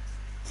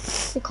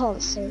 You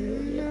can't say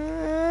medium.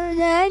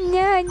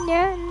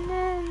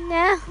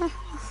 No.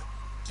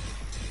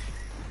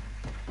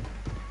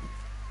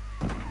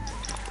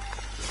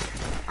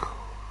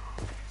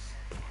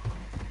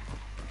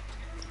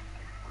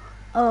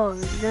 Oh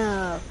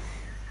no.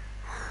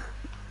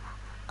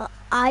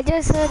 I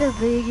just heard a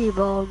boogie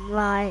bomb,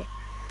 like.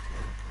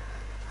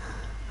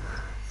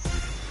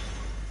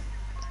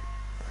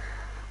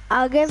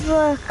 I'll give you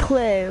a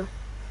clue.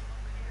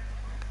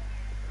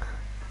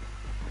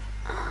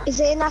 Is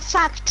it in a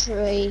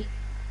factory?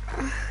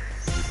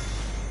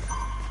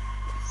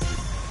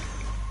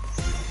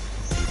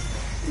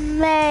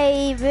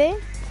 Maybe.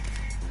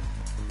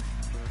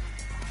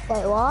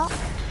 Wait, what?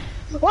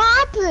 What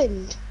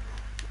happened?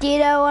 Do you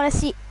know want to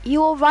see?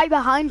 You were right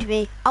behind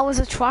me. I was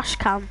a trash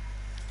can.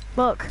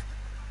 Look.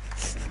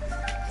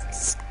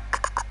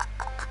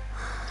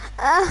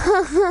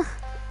 I'm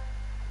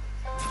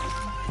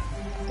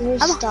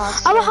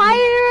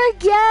higher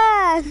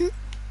again.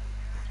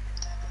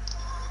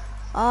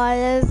 Oh,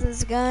 this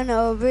is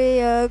gonna be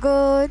a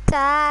good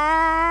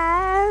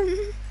time.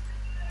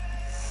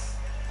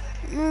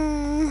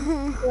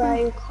 Well,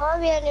 you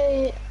can't be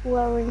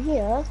anywhere in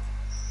here.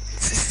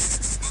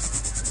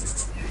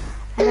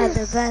 I got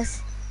the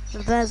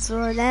best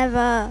one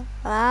ever.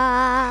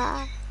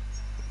 Ah.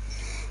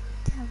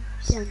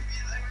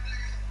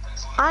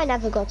 I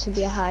never got to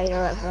be a hider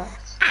ever.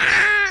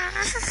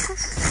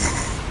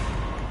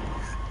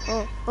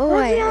 Oh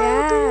wait,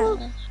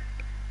 yeah.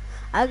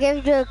 I'll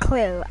give you a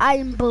clue.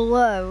 I'm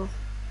below.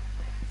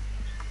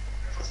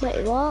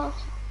 Wait, what?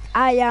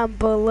 I am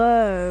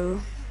below.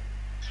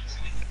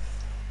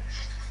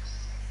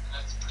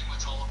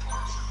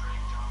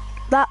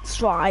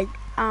 That's right.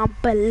 I'm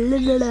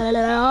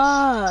below.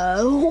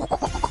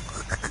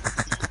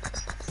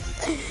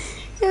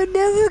 You're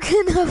never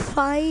gonna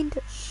find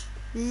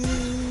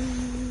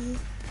me.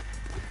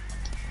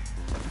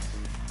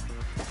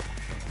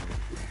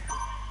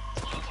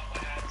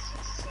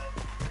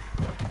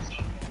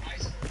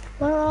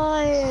 Where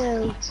are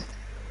you?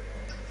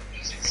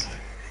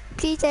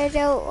 Teacher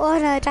don't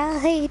wanna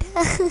die.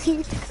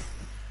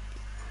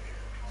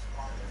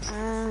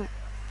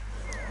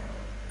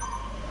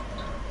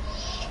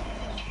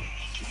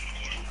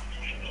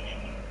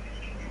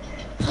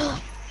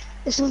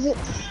 It's something.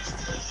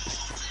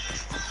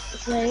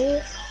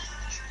 Wait.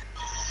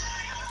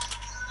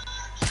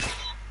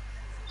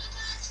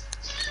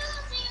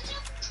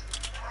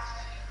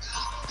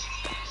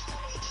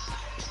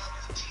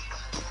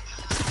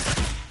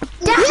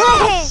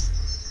 Yes!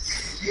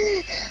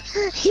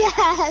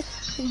 Yes!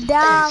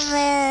 Damn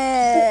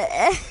it!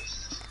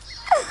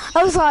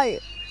 I was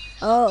like,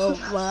 oh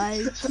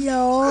my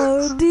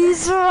god,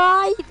 he's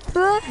right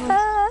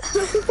there.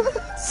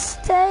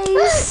 Stay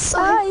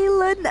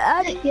silent,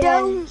 I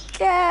don't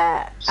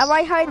care. Am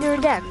I hider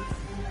again?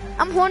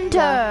 I'm Hunter,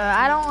 Yeah.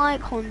 I don't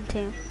like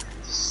hunting.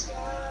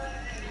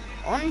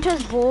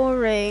 Hunter's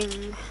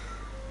boring.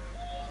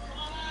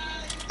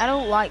 I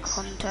don't like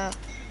Hunter.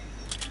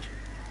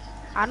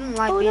 I don't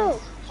like being... No,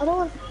 I don't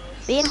want...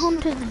 Being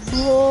Hunter's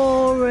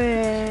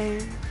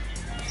boring.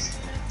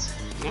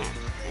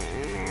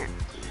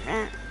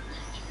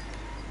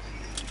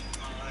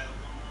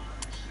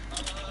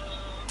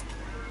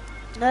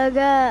 I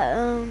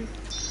got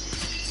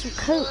some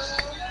Coke.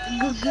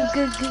 Go.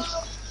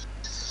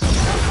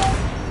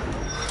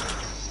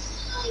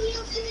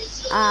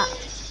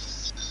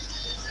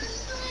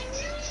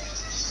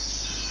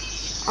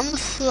 I'm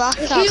trash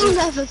at You'll this.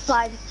 never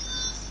find...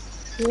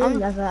 You'll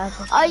never ever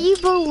find... Are you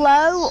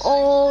below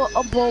or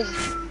above?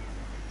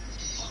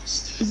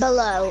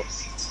 Below.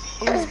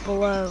 Who's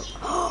below?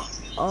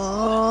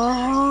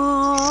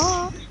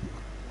 Oh.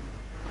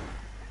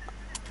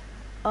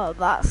 Oh,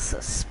 that's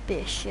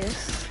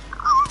suspicious.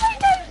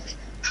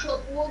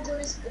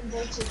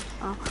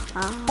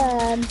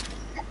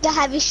 The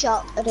heavy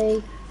shot,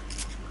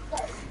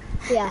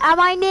 yeah. Am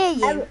I near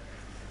you?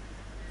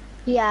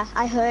 Yeah,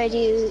 I heard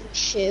you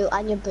shoot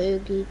and you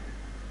boogie.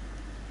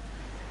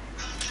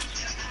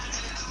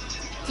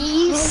 Do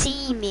you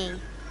see me?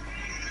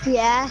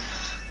 Yeah.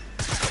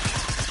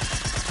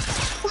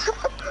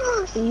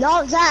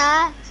 Not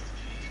there.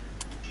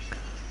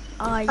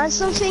 And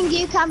something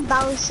you can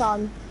bounce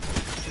on.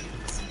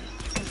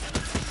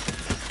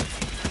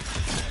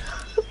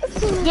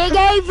 You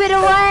gave it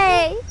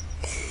away!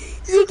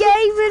 You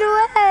gave it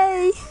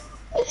away!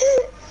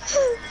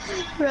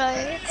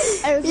 Right.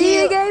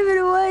 You gave it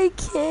away,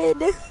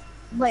 kid.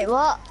 Wait,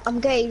 what? I'm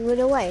giving it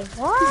away.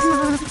 What?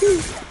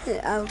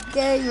 I'm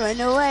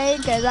giving away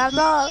because I'm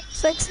not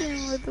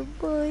sexing with a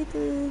boy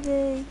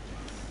today.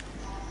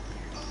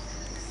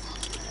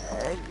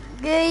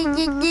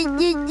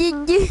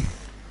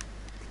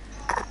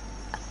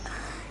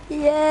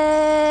 Yeah,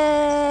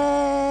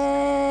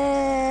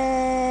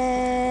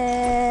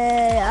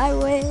 I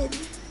win.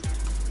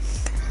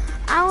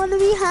 I want to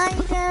be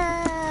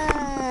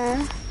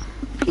Hyder.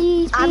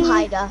 Please I'm be,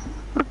 Hyder.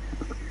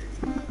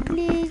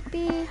 Please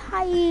be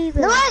Hyder.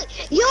 No, wait,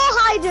 you're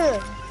Hyder.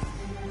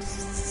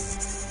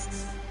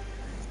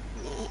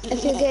 I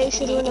think I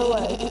should run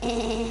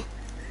away.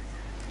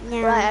 No.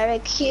 Right,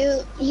 Eric,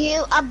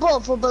 you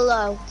above or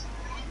below?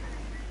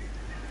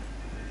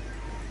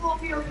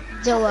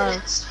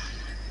 Below.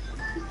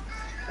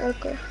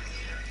 Okay.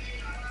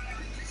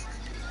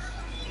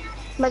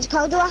 But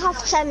how do I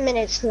have 10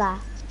 minutes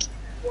left?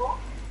 What?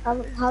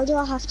 How do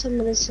I have 10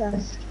 minutes left?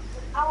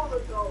 An hour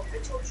ago, I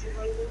told you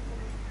like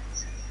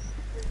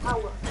an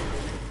hour.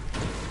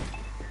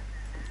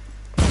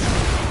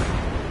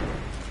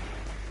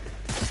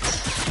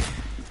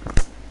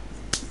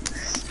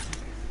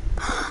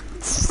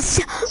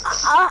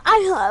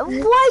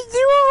 What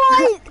you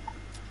like?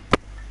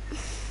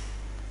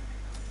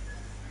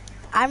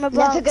 I'm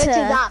about Never go to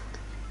that.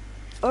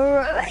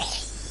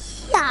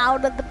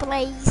 Out of the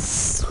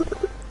place.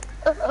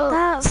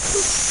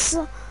 That's.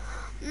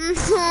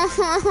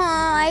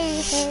 I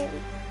hate.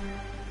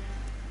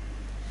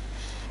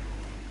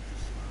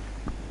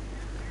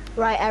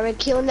 Right,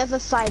 Eric, you'll never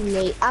find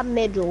me. I'm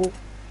middle.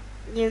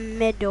 You're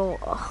middle.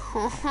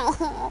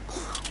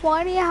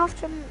 Why do you have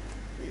to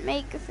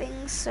make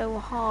things so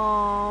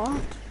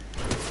hard?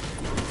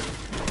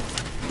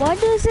 Why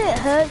does it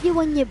hurt you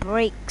when you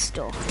break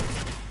stuff?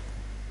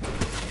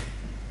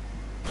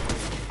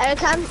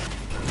 Eric, I'm...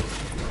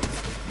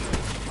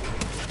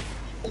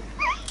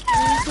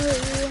 Does it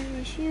hurt you when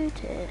you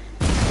shoot it?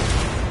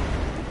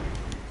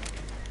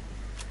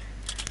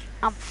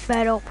 I'm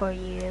fed up with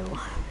you.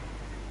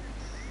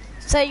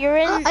 So you're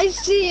in... I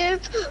see him.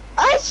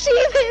 I see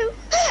him.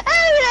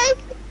 Eric!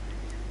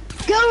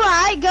 Go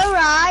right, go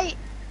right.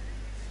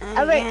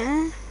 Eric.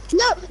 Yeah.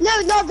 No,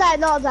 not there,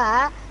 not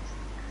there.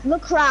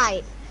 Look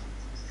right.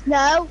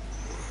 No.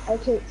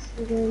 Okay,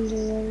 we're going the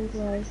wrong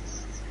way.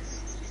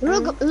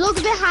 Look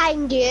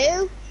behind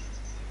you.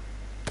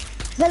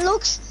 Then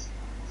look.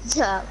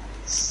 So,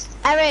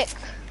 Eric.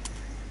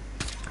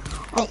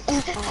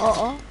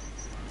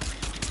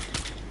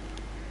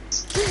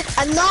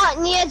 I'm not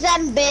near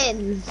them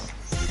bins.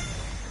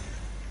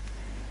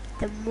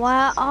 Then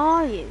where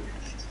are you?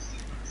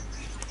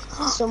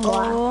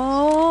 Somewhere.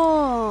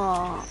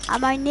 Oh,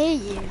 am I near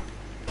you?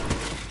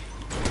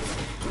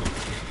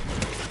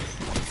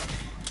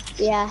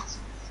 Yeah.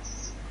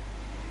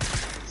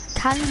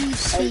 Can you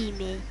see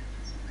me?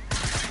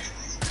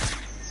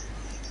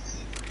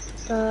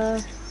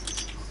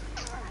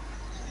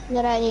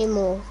 Not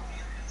anymore.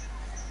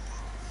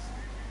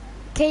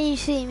 Can you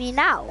see me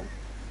now?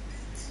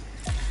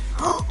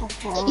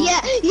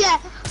 Yeah.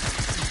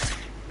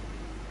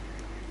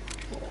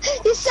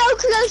 You're so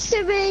close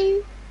to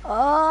me.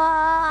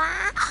 Oh.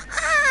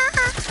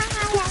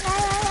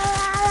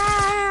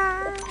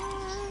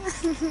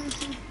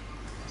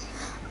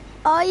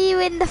 Are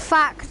you in the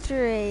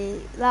factory?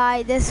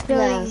 Like this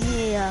building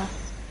here?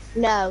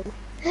 No.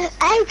 Eric,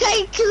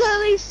 I can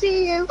only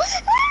see you.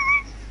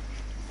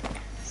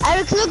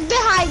 Eric, look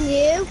behind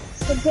you.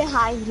 Look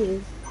behind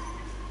you.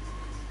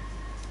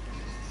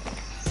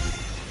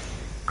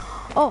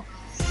 Oh.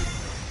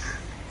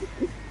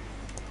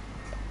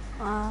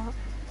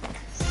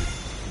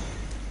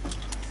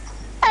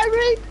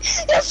 Eric,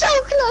 you're so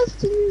close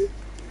to me.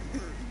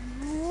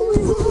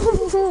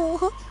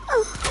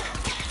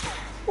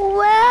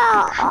 Where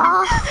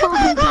are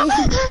you?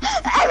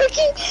 Eric,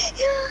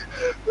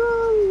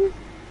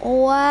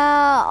 Where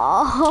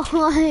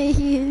are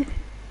you?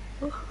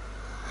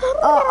 Come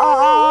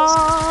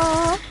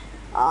on!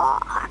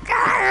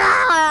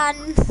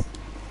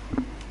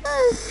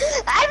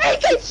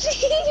 Eric, I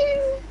see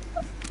you.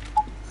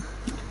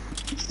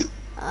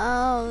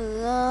 Oh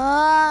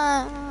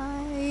God,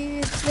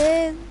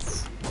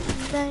 it's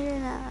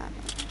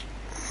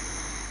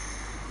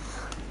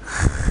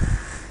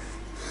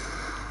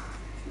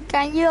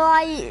can you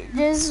like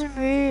just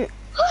move?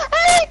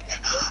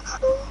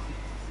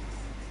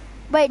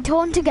 Wait,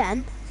 taunt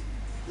again.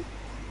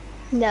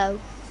 No.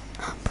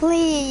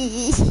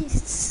 Please.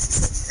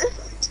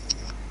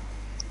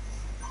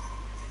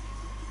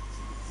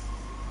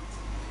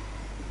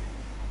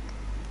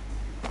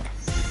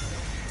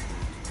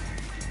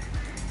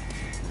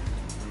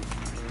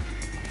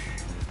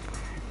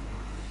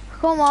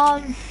 Come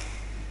on.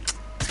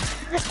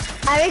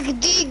 Eric,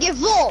 do you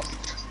give up?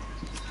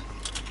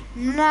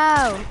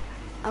 No.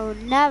 I will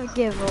never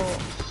give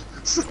up.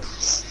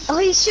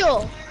 Are you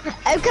sure?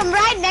 I'll come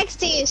right next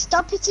to you.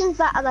 Stop hitting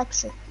that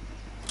Alexa.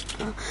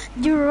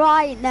 You're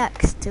right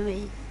next to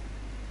me.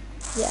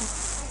 Yeah.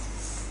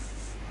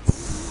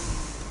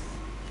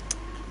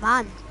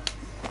 Man.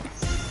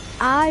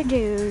 I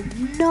do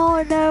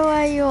not know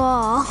where you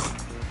are.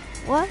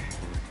 What?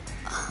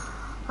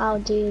 How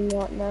do you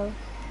not know?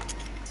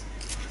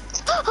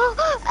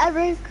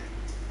 Eric.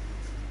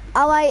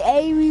 Am I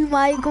aiming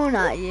my gun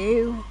at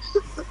you?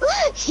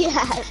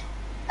 Yeah.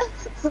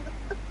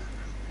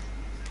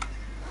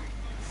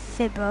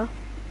 Fibber.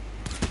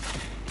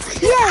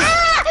 Yeah.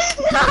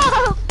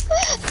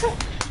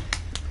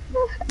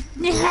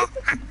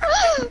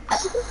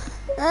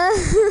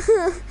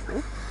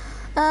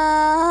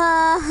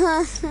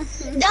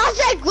 That's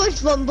a good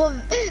one, but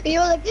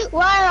you're like,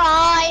 where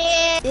are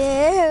you?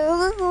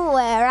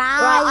 Where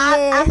are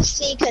Right, you? I'm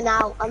seeking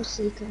now. I'm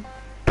seeking.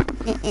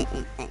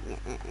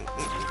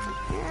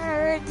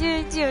 Eric,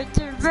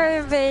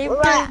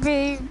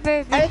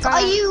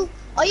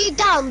 are you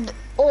down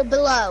or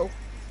below?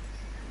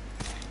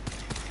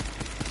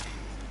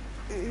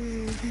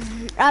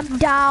 I'm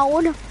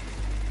down.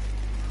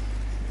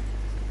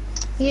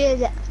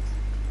 You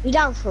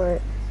down for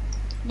it?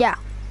 Yeah.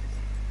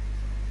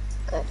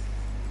 Good.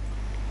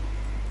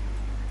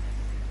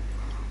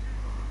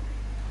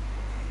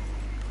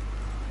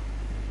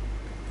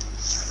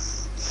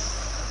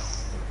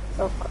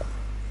 Okay.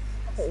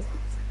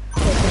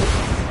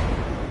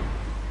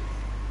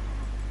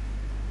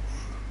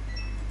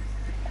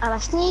 I'm a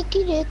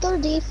sneaky little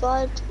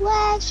default.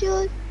 Where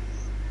should?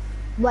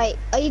 Wait,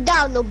 are you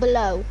down or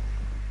below?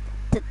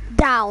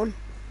 Down.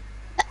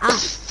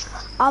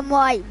 I'm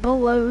like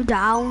below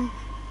down.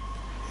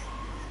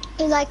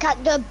 Like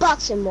at the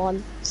bottom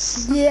one.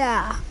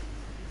 Yeah.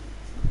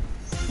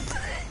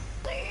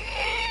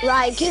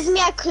 Right, give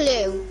me a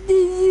clue.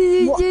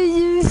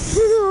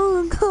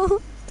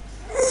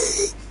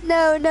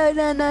 No.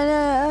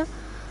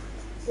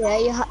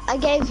 Yeah, I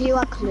gave you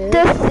a clue.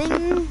 The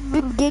thing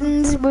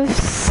begins with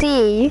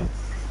C.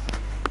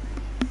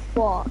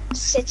 What?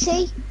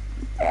 City?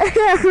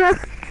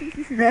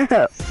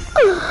 No.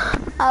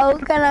 How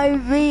can I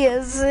be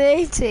a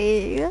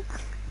city?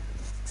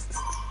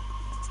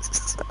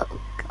 Oh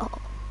God.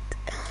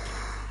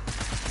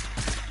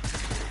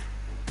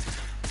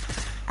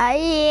 I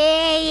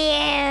hear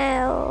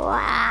you.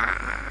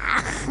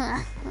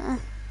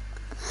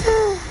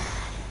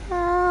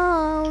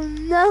 Oh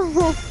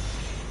no.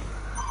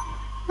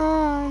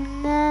 Oh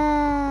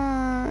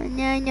no.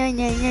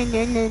 No.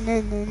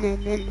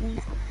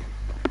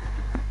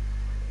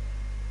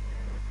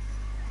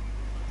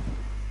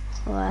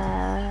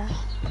 Wow.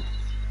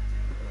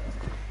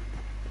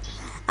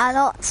 I'm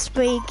not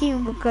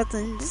speaking because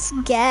I'm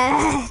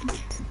scared.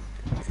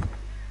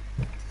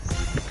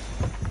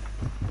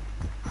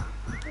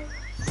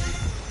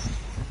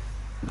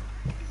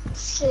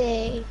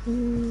 See.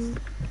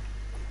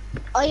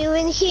 Are you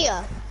in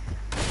here?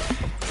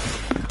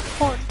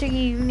 What do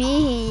you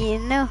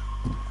mean?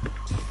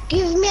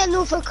 Give me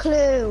another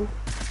clue.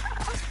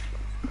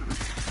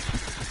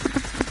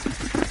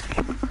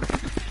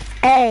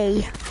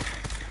 A.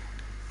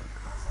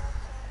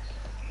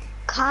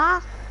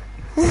 Car?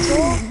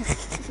 Door?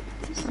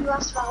 You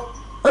asked right.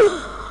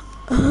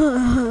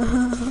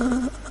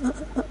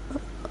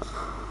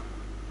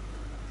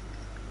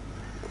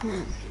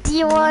 Do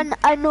you want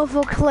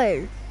another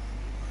clue?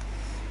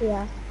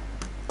 Yeah.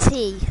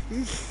 T.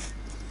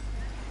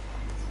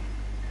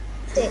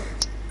 Dick.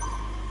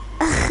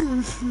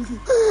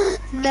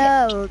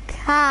 No,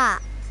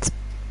 cat.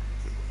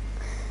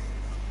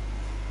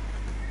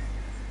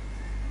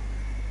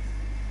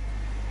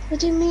 What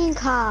do you mean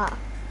car?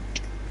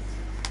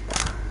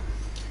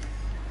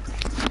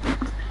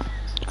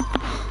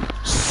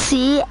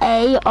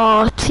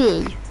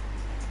 C-A-R-T.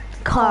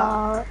 Car.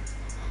 Car.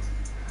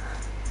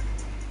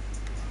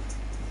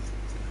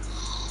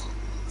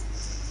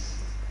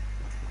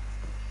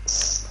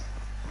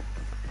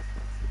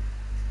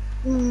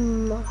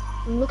 I'm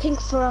looking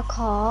for a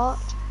cart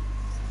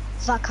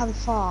that can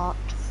fart.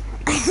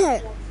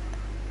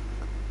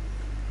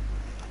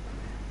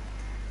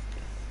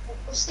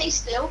 Stay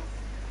still.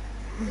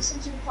 Listen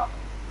to the pop.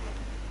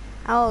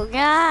 Oh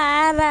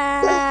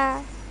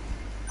God.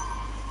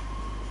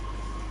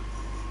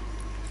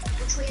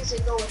 Which way is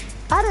it going?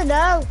 I don't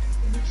know.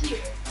 Here.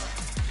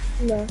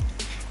 No.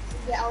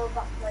 Get out of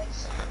that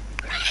place.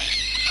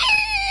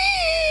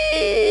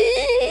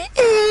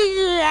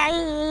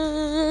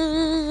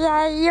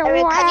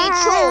 Eric, can you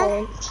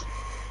talk?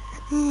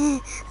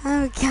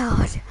 Oh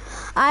God.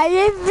 I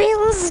didn't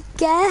feel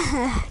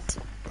scared.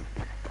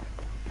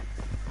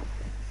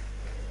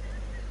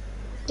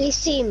 Do you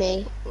see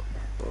me?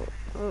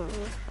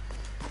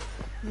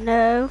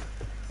 No.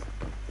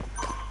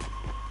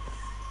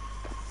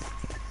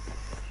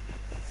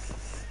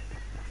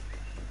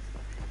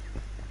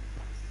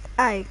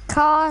 I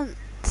can't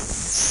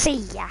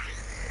see ya.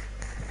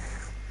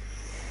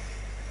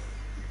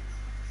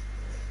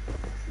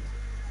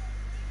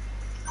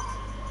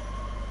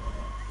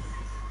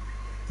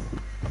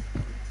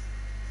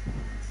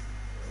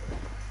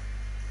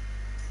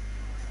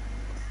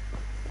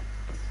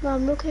 No,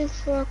 I'm looking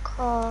for a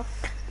car.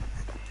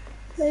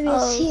 Maybe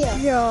it's here.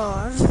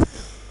 God.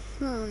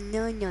 Oh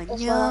no no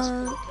That's why I was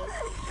no. thinking.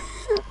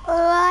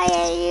 Why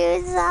are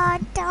you so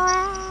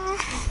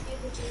tired?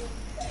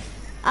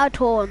 I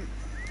don't.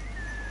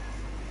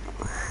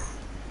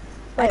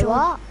 Wait,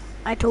 what?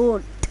 I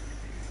don't.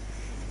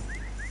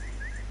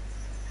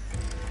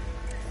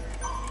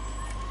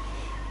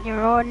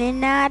 You're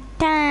running out of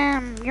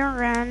time. You're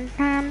running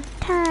out of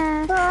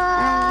time.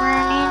 I'm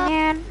running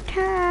out of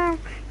time.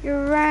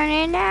 You're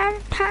running out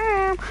of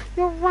time.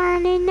 You're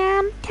running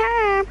out of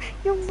time.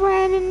 You're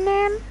running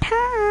out of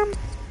time.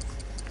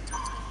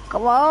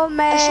 Come on,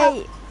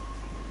 mate.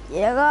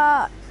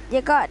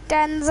 You got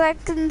 10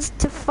 seconds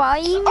to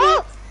find me.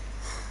 Oh!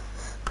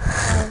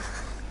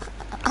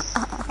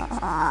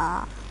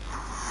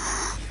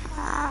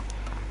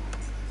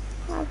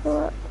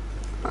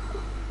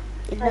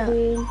 You I know,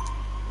 mean,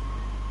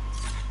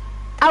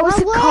 I was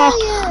where a were car.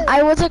 you?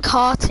 I was a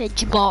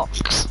cartridge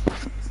box.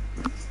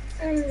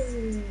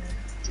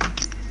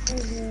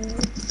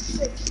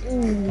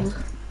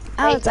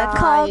 I was a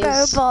cargo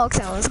guys. box.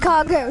 I was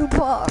cargo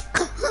box.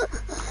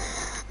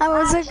 I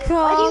was a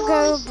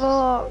cargo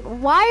box.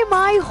 Why am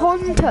I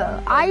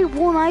hunter? I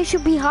won. I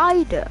should be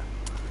hider.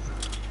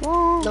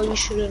 What? No, you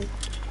shouldn't.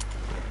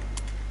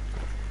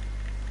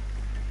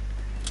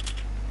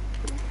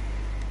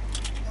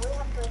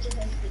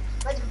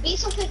 But be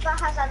something that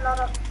has a lot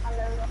of.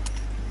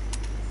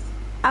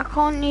 I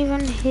can't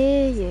even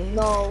hear you.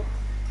 No.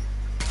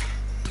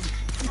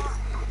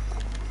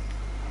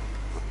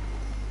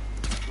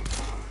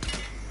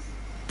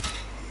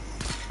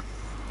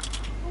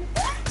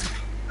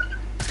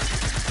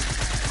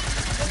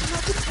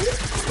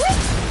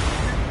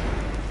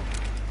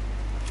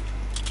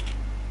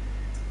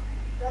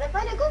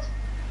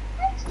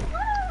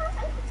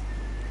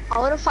 I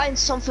want to find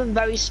something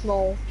very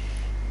small,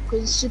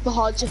 because it's super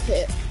hard to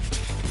hit.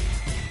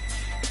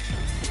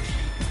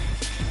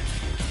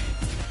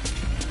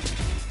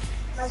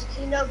 As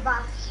you know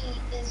that he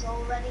is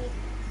already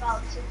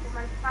about to come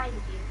and find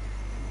you.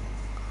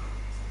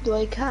 Do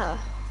I care?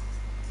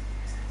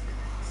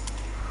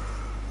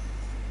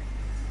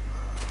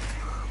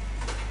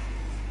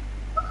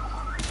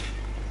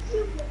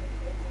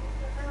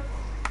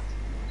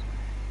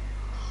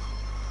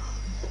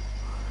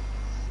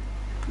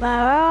 Where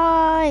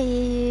are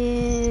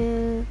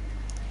you?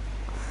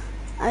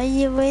 Are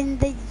you in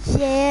the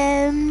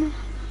gym?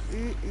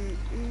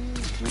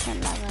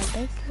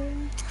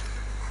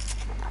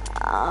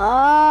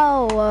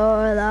 Oh,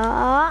 where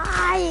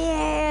are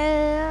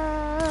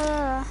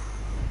you?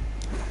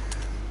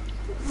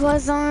 For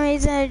some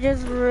reason, I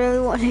just really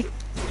want to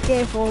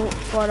get for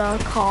the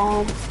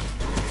calm.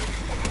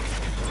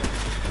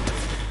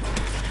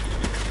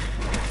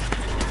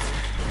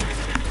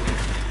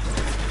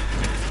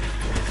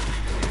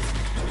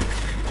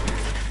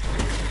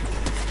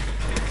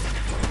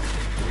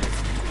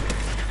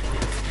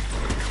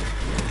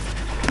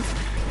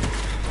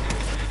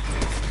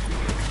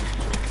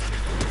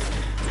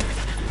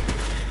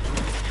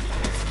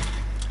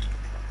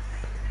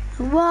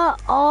 Where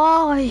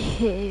are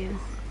you?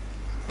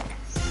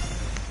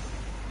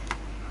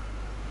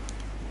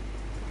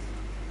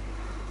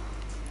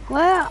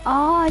 Where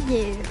are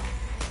you?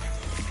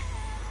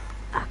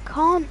 I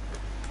can't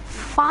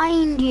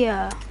find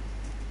you.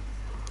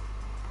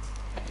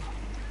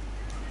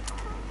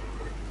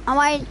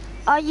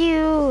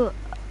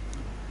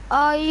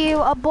 Are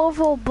you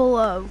above or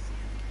below?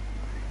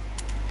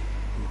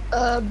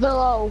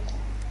 Below.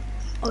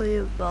 Are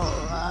you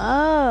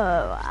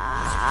below?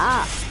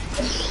 Ah.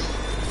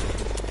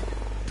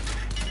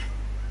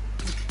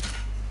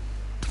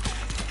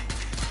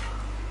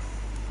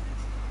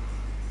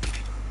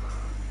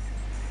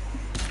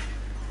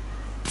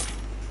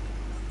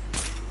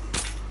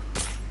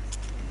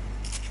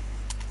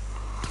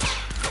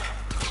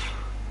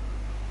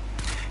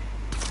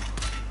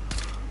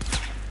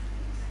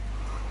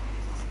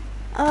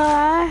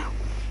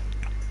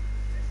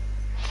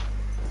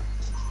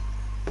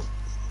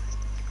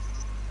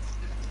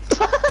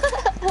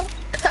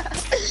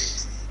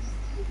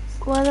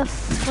 Where the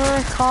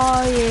frick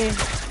are you?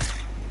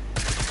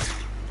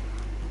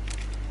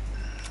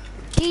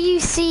 Do you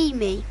see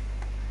me?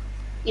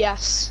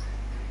 Yes.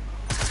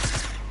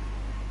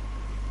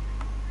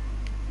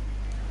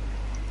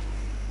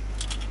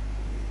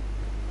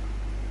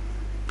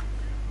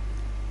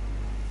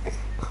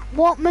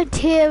 What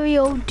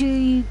material do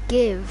you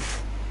give?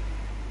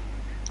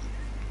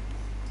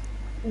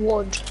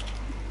 Wood.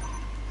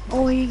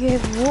 Oh, you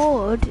give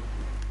wood?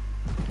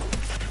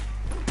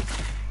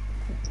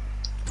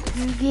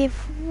 You give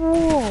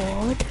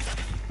wood?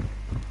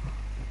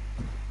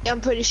 Yeah,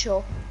 I'm pretty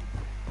sure.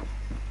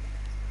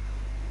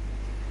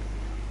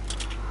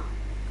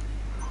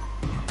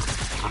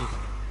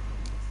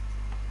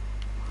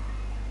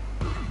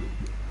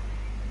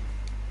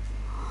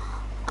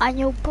 And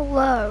you're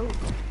below?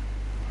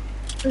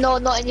 No,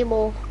 not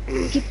anymore.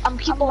 I'm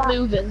keep on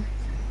moving.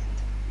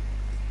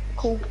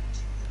 Cool.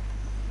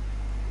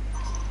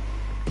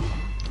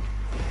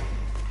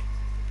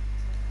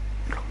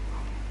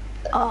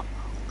 Oh.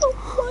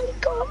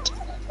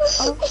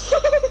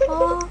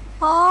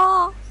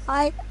 Oh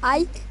my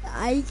god.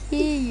 I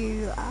hear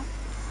you.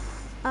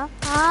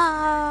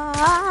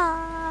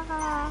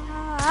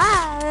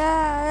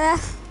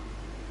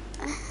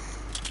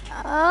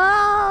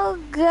 Oh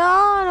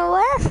God,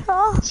 where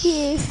are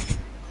you?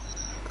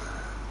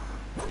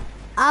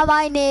 Am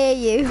I near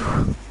you?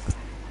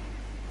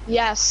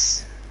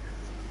 Yes.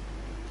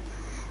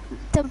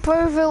 To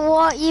prove it,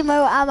 what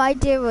emote am I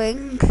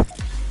doing?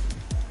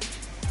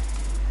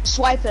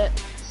 Swipe it.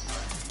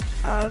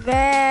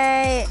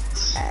 Okay.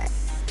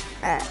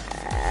 Okay.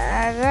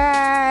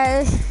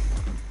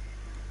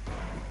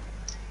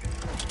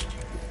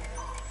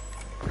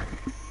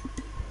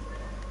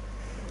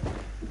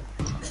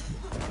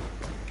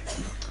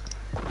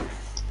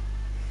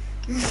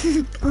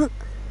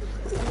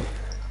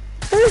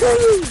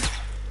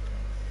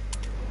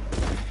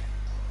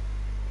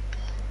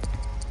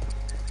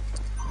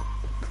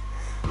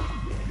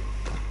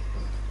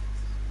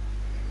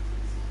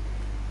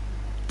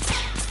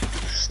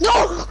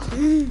 No!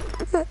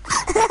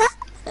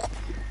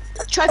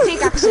 Try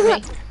pickaxing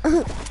me.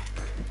 You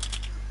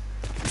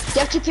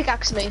have to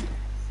pickaxe me.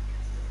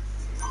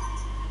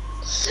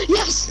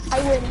 Yes!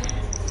 I win.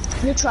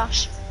 You're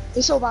trash.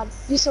 You're so bad.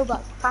 You're so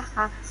bad.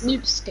 Haha.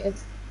 Noob skin.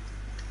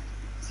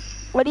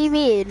 What do you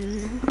mean?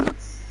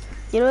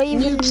 You don't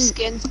even... Noob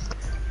skin.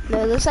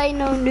 No, this ain't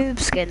no noob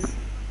skin.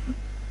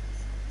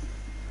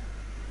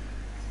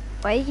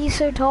 Why are you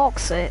so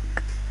toxic?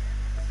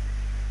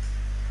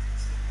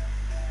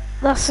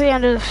 That's the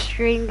end of the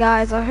stream,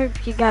 guys. I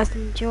hope you guys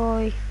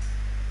enjoy.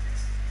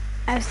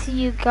 I'll see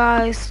you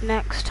guys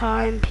next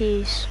time.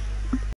 Peace.